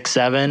 2006,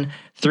 2007,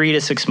 3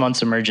 to 6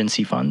 months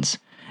emergency funds.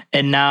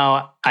 And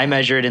now I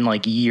measure it in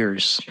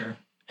years. Sure.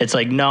 It's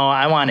no,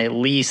 I want at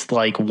least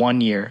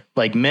 1 year,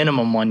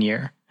 minimum 1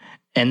 year.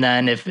 And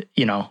then if,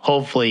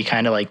 hopefully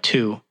kind of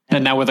 2.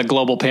 And now with a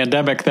global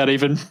pandemic, that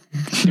even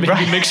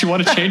maybe makes you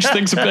want to change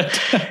things a bit.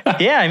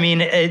 Yeah, I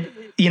mean,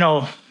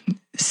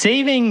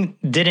 saving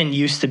didn't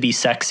used to be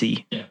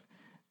sexy. Yeah.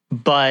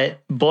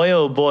 But boy,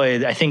 oh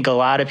boy, I think a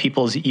lot of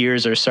people's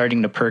ears are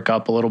starting to perk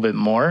up a little bit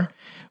more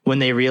when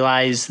they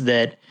realize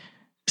that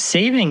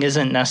saving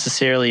isn't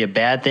necessarily a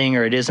bad thing,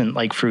 or it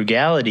isn't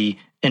frugality.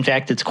 In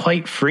fact, it's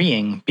quite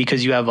freeing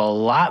because you have a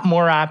lot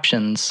more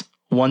options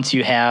once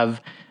you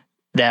have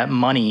that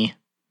money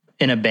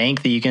in a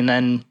bank that you can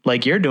then,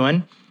 like you're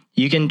doing,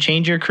 you can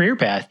change your career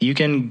path. You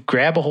can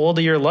grab a hold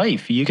of your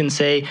life. You can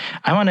say,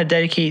 I want to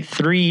dedicate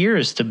 3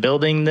 years to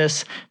building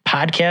this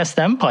podcast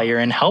empire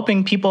and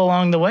helping people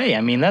along the way.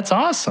 I mean, that's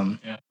awesome.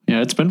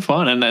 Yeah, it's been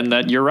fun. And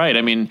that you're right.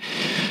 I mean,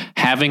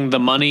 having the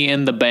money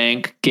in the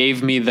bank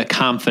gave me the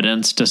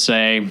confidence to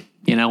say,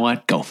 you know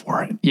what, go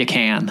for it. You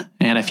can.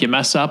 And if you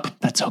mess up,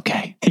 that's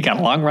okay. You got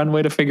a long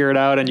runway to figure it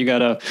out, and you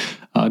got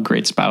a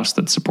great spouse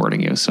that's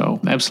supporting you. So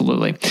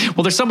absolutely.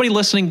 Well, there's somebody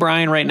listening,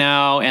 Brian, right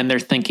now, and they're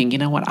thinking, you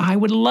know what, I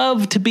would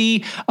love to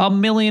be a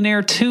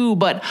millionaire too,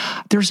 but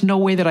there's no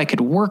way that I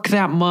could work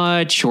that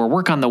much or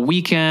work on the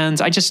weekends.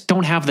 I just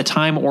don't have the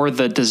time or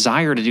the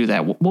desire to do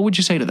that. What would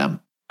you say to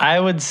them? I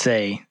would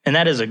say, and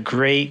that is a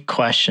great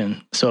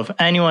question. So if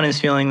anyone is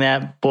feeling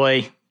that,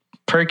 boy,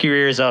 perk your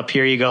ears up.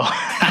 Here you go.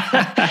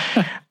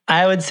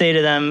 I would say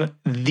to them,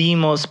 the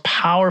most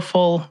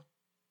powerful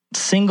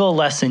single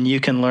lesson you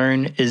can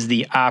learn is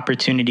the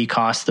opportunity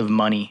cost of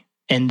money.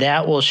 And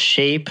that will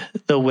shape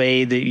the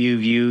way that you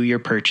view your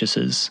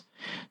purchases.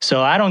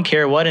 So I don't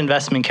care what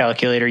investment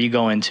calculator you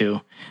go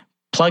into.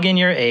 Plug in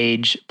your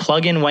age,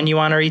 plug in when you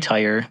want to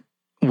retire,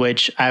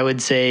 which I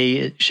would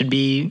say should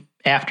be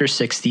after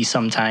 60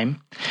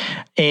 sometime,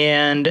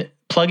 and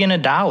plug in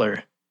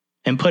 $1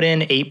 and put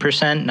in 8%,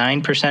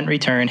 9%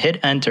 return, hit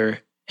enter,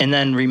 and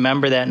then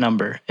remember that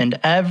number. And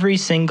every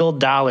single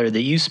dollar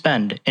that you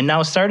spend, and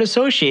now start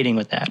associating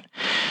with that.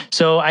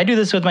 So I do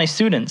this with my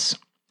students,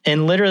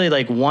 and literally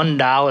like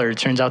 $1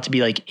 turns out to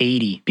be like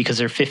 80 because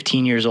they're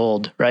 15 years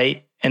old,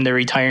 right? And they're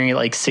retiring at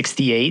like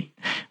 68.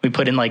 We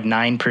put in like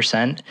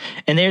 9%,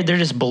 and they're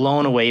just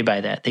blown away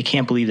by that. They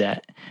can't believe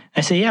that.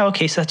 I say, yeah,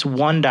 okay, so that's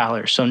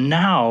 $1. So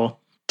now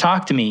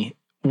talk to me.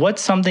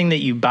 What's something that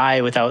you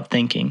buy without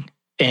thinking?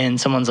 And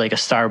someone's like, a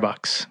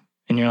Starbucks.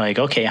 And you're like,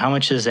 okay, how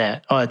much is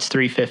that? Oh, it's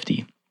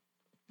 $3.50.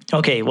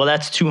 Okay, well,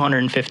 that's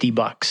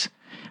 $250.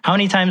 How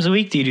many times a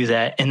week do you do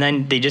that? And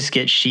then they just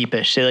get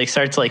sheepish. They like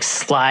start to like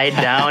slide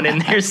down in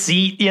their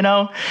seat, you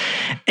know?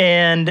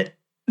 And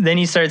then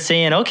you start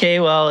saying, okay,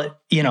 well,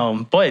 you know,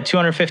 boy,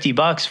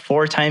 $250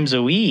 4 times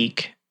a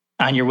week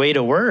on your way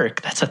to work,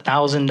 that's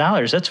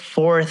 $1,000. That's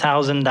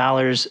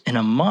 $4,000 in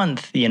a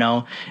month, you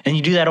know? And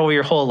you do that over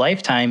your whole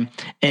lifetime.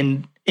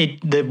 And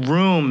the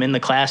room in the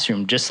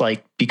classroom just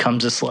like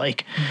becomes this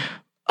like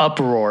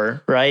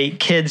uproar, right?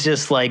 Kids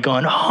just like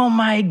going, oh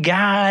my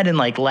God, and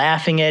like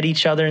laughing at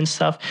each other and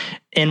stuff.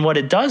 And what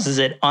it does is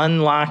it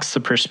unlocks the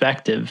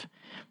perspective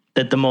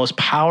that the most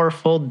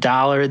powerful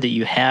dollar that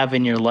you have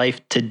in your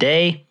life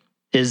today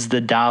is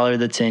the dollar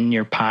that's in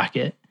your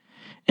pocket.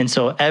 And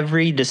so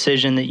every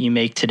decision that you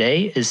make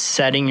today is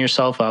setting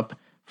yourself up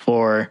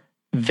for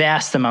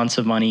vast amounts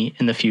of money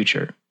in the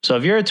future. So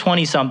if you're a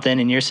 20-something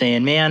and you're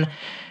saying, man,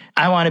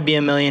 I want to be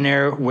a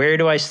millionaire, where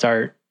do I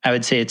start? I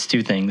would say it's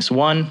 2 things.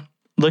 1,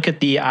 look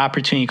at the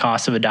opportunity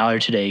cost of $1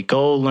 today.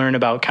 Go learn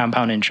about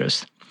compound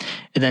interest.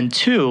 And then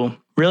 2,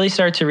 really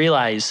start to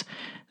realize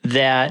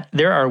that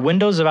there are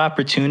windows of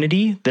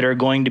opportunity that are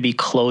going to be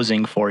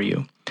closing for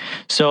you.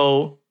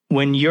 So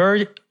when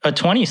you're a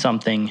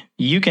 20-something,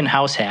 you can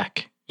house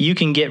hack. You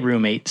can get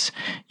roommates.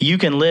 You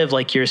can live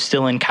like you're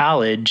still in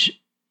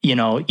college, you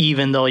know,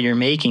 even though you're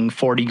making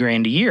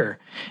 $40,000 a year.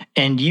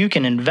 And you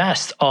can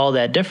invest all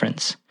that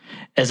difference.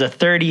 As a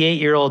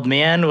 38-year-old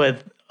man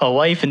with a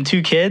wife and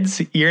 2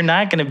 kids, you're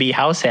not going to be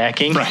house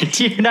hacking. Right.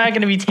 You're not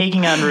going to be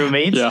taking on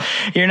roommates. Yeah.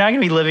 You're not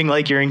going to be living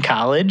like you're in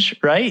college,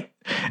 right?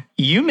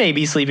 You may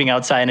be sleeping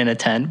outside in a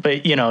tent,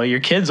 but you know,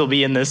 your kids will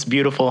be in this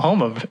beautiful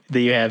home that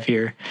you have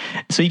here.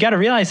 So you got to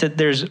realize that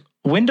there's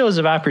windows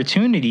of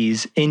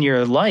opportunities in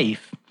your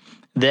life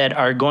that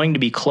are going to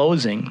be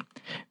closing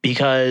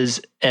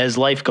because as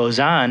life goes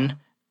on,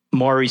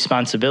 more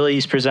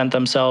responsibilities present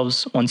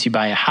themselves. Once you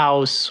buy a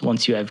house,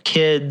 once you have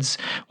kids,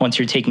 once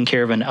you're taking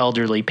care of an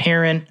elderly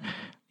parent,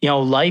 you know,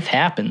 life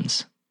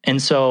happens.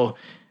 And so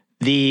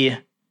the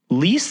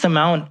least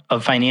amount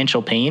of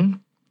financial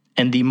pain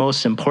and the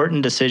most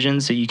important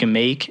decisions that you can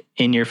make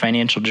in your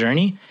financial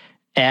journey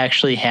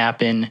actually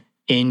happen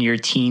in your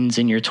teens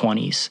and your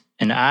 20s.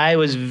 And I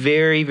was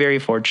very, very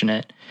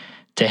fortunate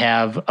to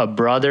have a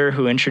brother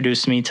who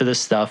introduced me to this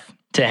stuff,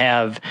 to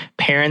have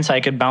parents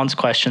I could bounce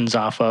questions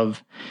off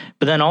of.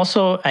 But then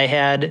also I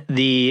had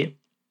the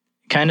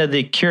kind of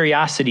the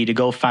curiosity to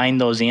go find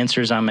those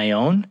answers on my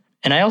own.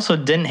 And I also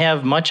didn't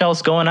have much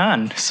else going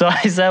on. So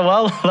I said,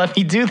 well, let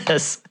me do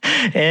this.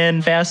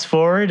 And fast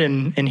forward,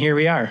 and here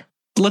we are.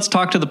 Let's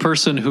talk to the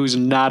person who's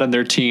not in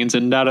their teens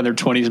and not in their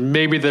 20s.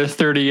 Maybe they're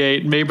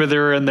 38, maybe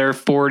they're in their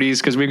 40s,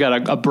 because we've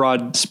got a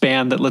broad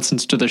span that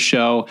listens to the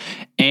show,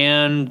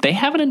 and they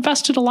haven't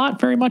invested a lot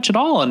very much at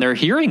all. And they're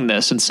hearing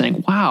this and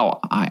saying, wow,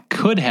 I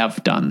could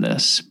have done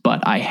this,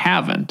 but I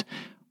haven't.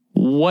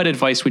 What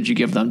advice would you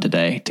give them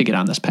today to get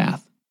on this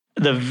path?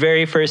 The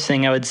very first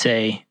thing I would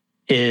say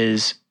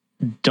is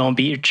don't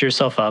beat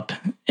yourself up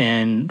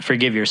and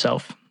forgive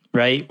yourself,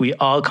 right? We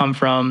all come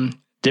from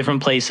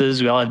different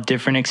places. We all have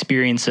different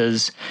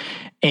experiences.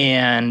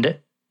 And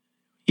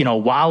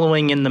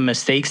wallowing in the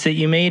mistakes that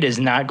you made is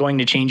not going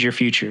to change your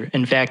future.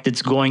 In fact,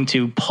 it's going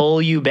to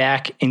pull you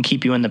back and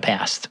keep you in the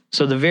past.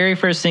 So the very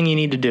first thing you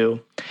need to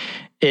do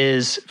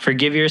is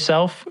forgive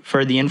yourself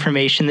for the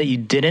information that you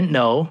didn't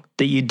know,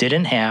 that you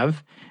didn't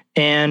have,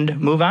 and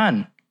move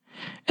on.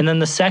 And then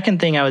the second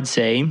thing I would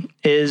say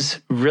is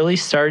really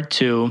start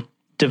to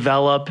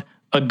develop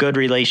a good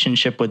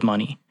relationship with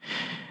money.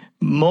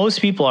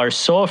 Most people are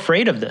so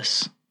afraid of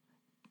this.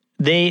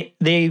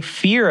 They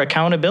fear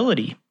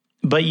accountability,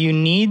 but you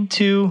need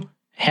to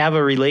have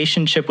a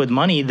relationship with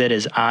money that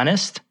is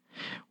honest,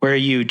 where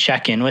you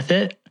check in with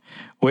it,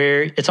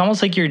 where it's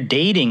almost like you're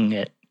dating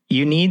it.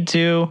 You need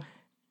to,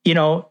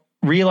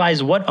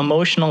 realize what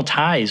emotional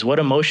ties, what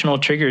emotional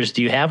triggers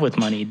do you have with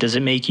money? Does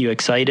it make you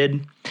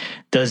excited?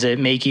 Does it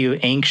make you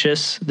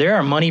anxious? There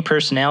are money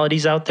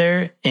personalities out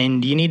there,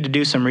 and you need to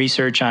do some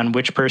research on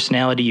which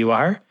personality you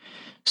are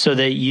so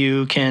that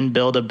you can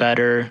build a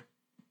better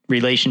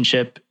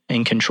relationship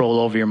and control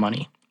over your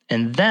money.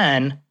 And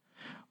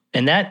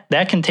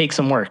that can take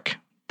some work.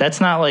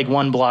 That's not like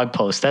one blog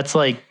post. That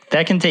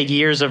can take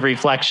years of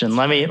reflection.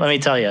 Let me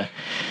tell you.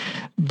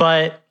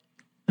 But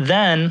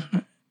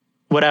then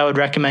what I would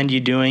recommend you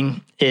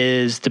doing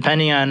is,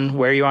 depending on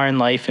where you are in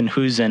life and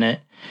who's in it,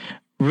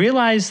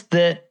 realize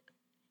that,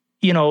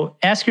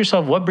 ask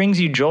yourself, what brings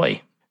you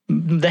joy?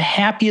 The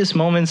happiest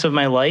moments of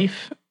my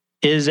life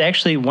is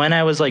actually when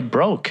I was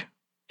broke.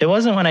 It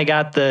wasn't when I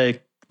got the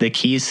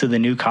keys to the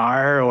new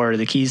car or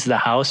the keys to the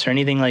house or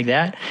anything like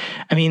that.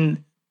 I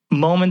mean,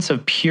 moments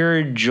of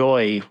pure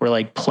joy were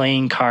like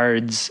playing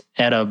cards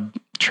at a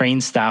train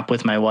stop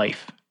with my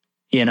wife,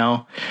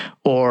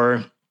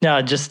 or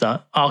just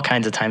all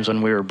kinds of times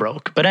when we were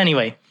broke. But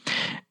anyway,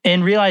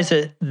 and realize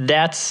that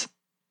that's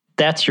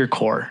your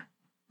core,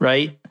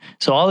 right?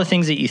 So all the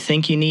things that you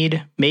think you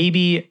need,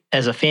 maybe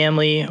as a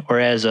family or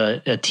as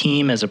a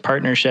team, as a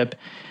partnership,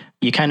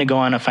 you kind of go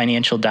on a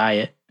financial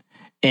diet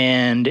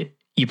and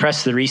you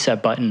press the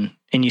reset button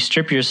and you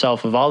strip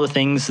yourself of all the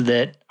things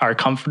that are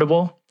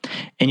comfortable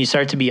and you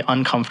start to be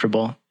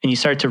uncomfortable and you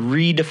start to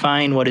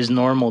redefine what is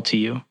normal to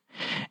you.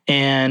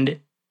 And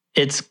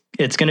it's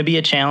going to be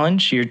a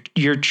challenge.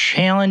 You're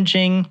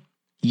challenging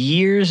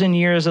years and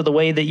years of the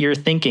way that you're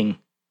thinking.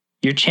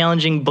 You're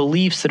challenging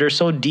beliefs that are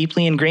so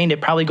deeply ingrained,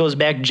 it probably goes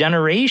back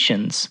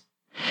generations.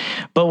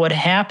 But what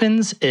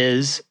happens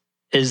is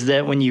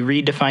that when you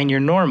redefine your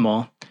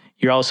normal,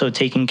 you're also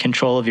taking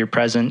control of your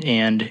present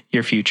and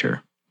your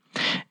future.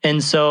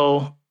 And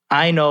so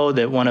I know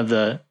that one of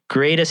the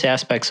greatest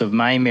aspects of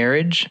my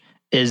marriage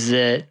is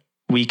that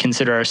we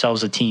consider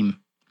ourselves a team.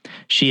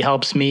 She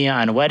helps me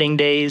on wedding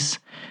days.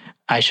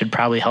 I should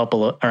probably help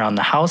around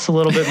the house a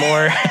little bit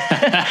more.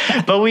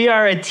 But we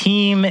are a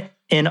team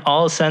in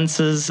all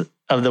senses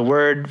of the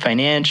word: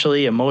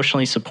 financially,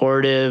 emotionally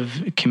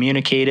supportive,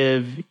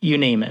 communicative, you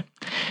name it.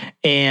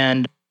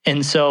 And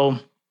so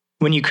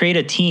when you create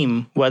a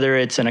team, whether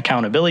it's an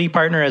accountability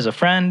partner as a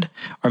friend,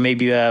 or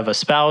maybe you have a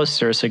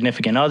spouse or a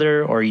significant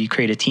other, or you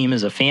create a team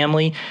as a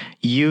family,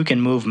 you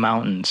can move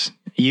mountains.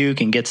 You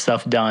can get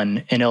stuff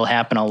done, and it'll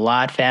happen a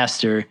lot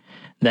faster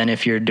than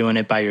if you're doing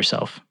it by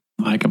yourself.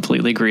 I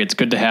completely agree. It's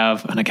good to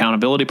have an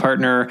accountability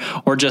partner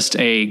or just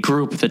a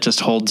group that just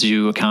holds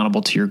you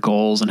accountable to your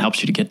goals and helps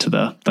you to get to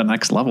the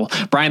next level.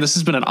 Brian, this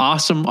has been an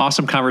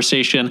awesome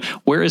conversation.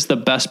 Where is the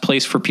best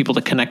place for people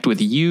to connect with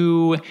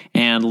you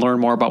and learn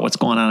more about what's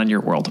going on in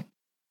your world?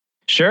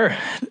 Sure.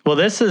 Well,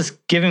 this is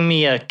giving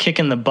me a kick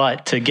in the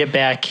butt to get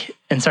back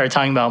and start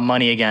talking about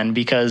money again,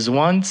 because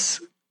once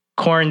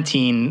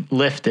quarantine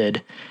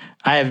lifted,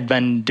 I have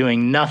been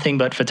doing nothing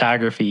but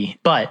photography.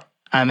 But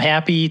I'm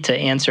happy to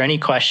answer any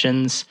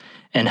questions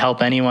and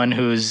help anyone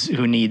who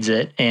needs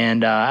it.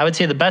 And I would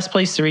say the best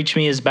place to reach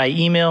me is by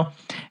email,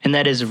 and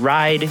that is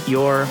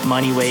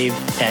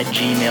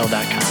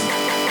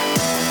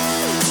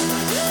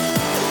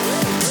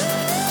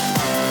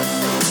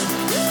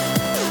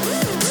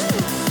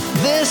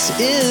rideyourmoneywave@gmail.com. This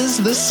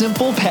is the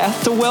simple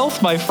path to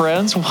wealth, my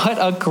friends. What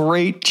a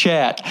great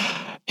chat.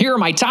 Here are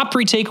my top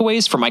 3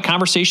 takeaways from my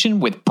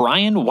conversation with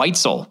Brian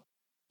Weitzel.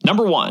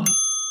 Number 1,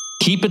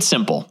 keep it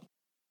simple.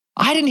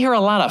 I didn't hear a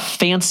lot of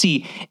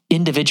fancy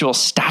individual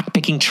stock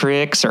picking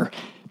tricks or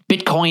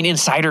Bitcoin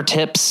insider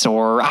tips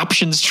or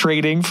options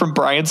trading from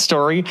Brian's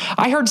story.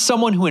 I heard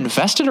someone who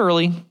invested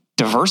early,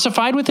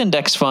 diversified with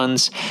index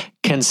funds,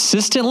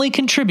 consistently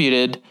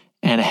contributed,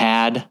 and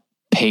had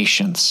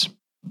patience.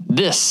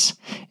 This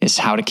is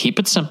how to keep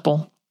it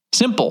simple,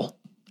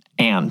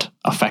 and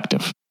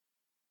effective.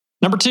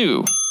 Number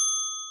 2,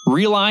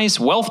 realize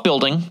wealth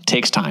building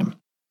takes time.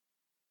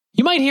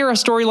 You might hear a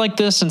story like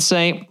this and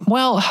say,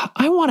 well,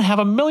 I want to have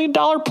 $1 million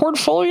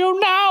portfolio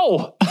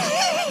now.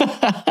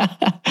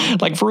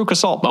 Like Veruca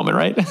Salt moment,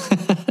 right?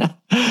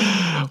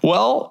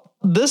 Well,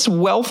 this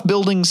wealth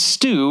building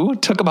stew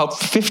took about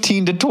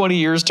 15 to 20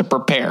 years to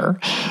prepare.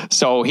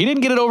 So he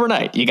didn't get it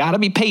overnight. You got to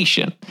be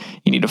patient.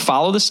 You need to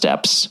follow the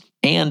steps,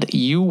 and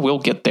you will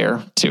get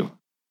there too.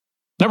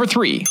 Number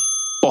 3,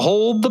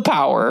 behold the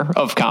power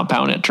of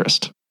compound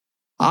interest.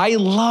 I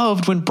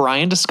loved when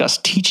Brian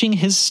discussed teaching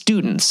his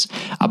students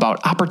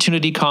about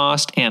opportunity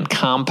cost and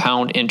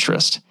compound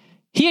interest.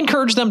 He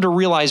encouraged them to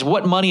realize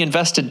what money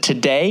invested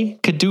today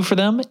could do for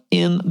them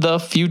in the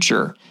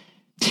future.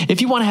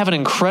 If you want to have an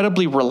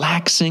incredibly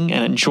relaxing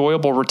and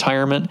enjoyable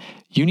retirement,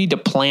 you need to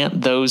plant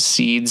those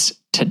seeds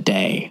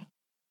today.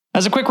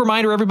 As a quick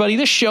reminder, everybody,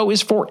 this show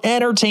is for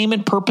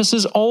entertainment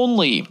purposes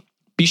only.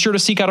 Be sure to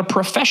seek out a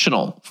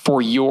professional for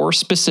your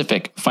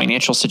specific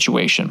financial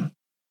situation.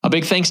 A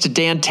big thanks to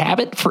Dan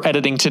Tabbitt for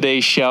editing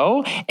today's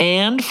show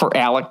and for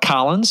Alec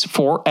Collins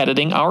for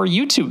editing our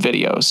YouTube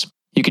videos.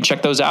 You can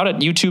check those out at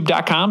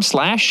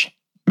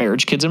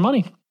youtube.com/Marriage, Kids, and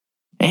Money.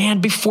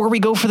 And before we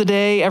go for the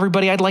day,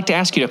 everybody, I'd like to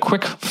ask you a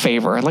quick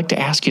favor. I'd like to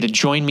ask you to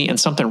join me in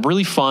something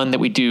really fun that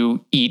we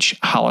do each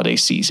holiday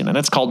season, and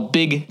it's called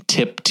Big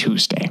Tip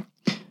Tuesday.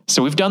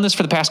 So we've done this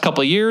for the past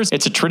couple of years.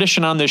 It's a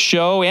tradition on this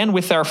show and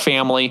with our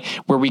family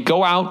where we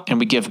go out and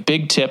we give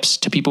big tips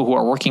to people who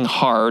are working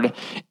hard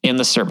in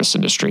the service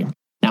industry.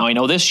 Now, I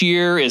know this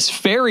year is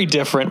very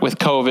different with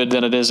COVID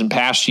than it is in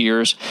past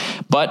years,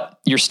 but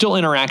you're still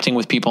interacting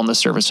with people in the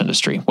service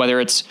industry, whether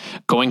it's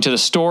going to the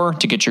store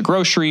to get your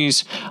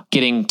groceries,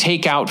 getting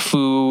takeout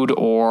food,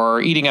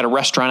 or eating at a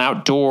restaurant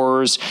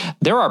outdoors.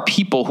 There are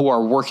people who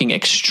are working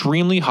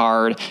extremely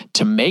hard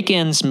to make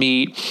ends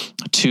meet,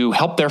 to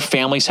help their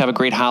families have a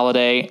great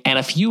holiday. And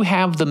if you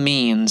have the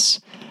means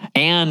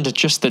and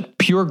just the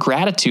pure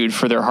gratitude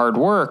for their hard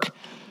work,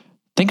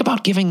 think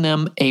about giving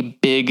them a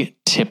big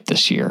tip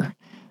this year.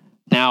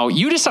 Now,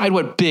 you decide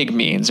what big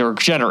means or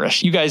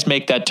generous. You guys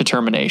make that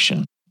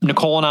determination.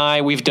 Nicole and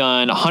I, we've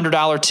done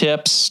 $100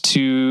 tips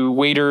to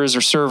waiters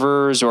or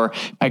servers, or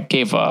I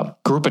gave a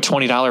group of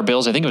 $20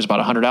 bills. I think it was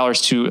about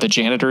 $100 to the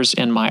janitors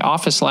in my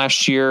office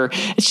last year.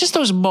 It's just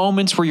those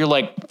moments where you're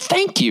like,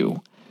 thank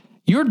you.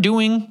 You're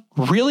doing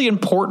really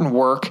important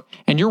work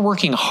and you're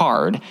working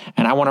hard,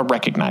 and I want to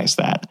recognize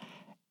that.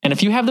 And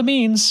if you have the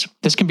means,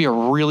 this can be a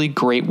really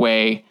great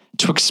way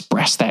to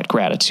express that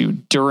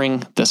gratitude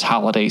during this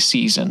holiday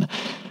season.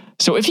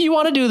 So if you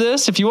want to do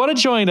this, if you want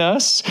to join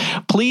us,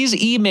 please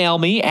email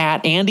me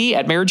at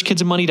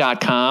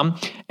andy@marriagekidsandmoney.com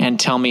and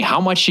tell me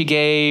how much you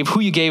gave, who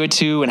you gave it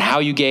to, and how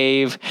you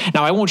gave.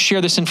 Now, I won't share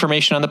this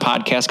information on the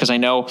podcast because I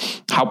know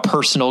how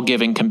personal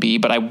giving can be,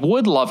 but I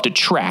would love to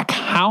track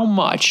how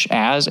much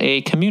as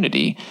a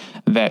community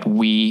that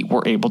we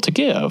were able to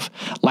give.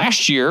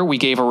 Last year, we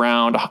gave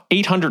around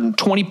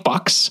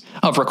 $820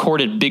 of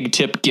recorded big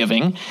tip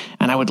giving,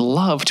 and I would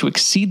love to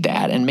exceed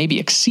that and maybe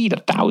exceed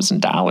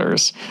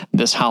 $1,000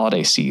 this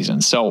holiday season.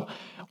 So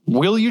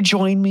will you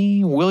join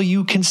me? Will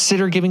you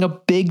consider giving a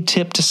big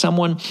tip to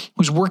someone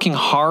who's working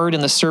hard in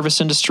the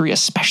service industry,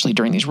 especially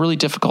during these really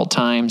difficult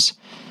times?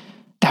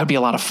 That would be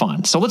a lot of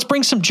fun. So let's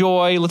bring some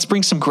joy. Let's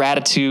bring some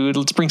gratitude.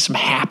 Let's bring some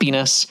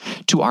happiness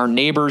to our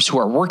neighbors who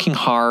are working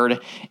hard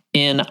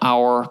in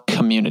our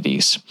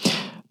communities.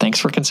 Thanks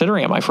for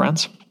considering it, my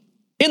friends.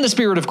 In the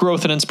spirit of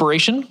growth and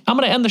inspiration, I'm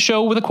going to end the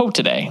show with a quote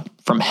today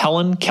from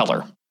Helen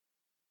Keller.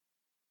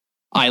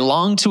 I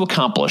long to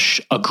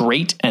accomplish a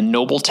great and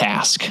noble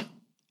task,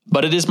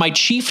 but it is my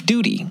chief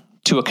duty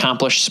to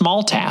accomplish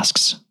small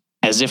tasks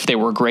as if they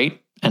were great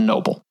and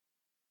noble.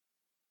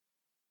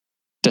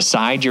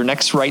 Decide your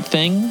next right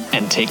thing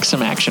and take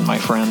some action, my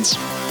friends.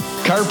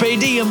 Carpe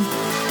diem.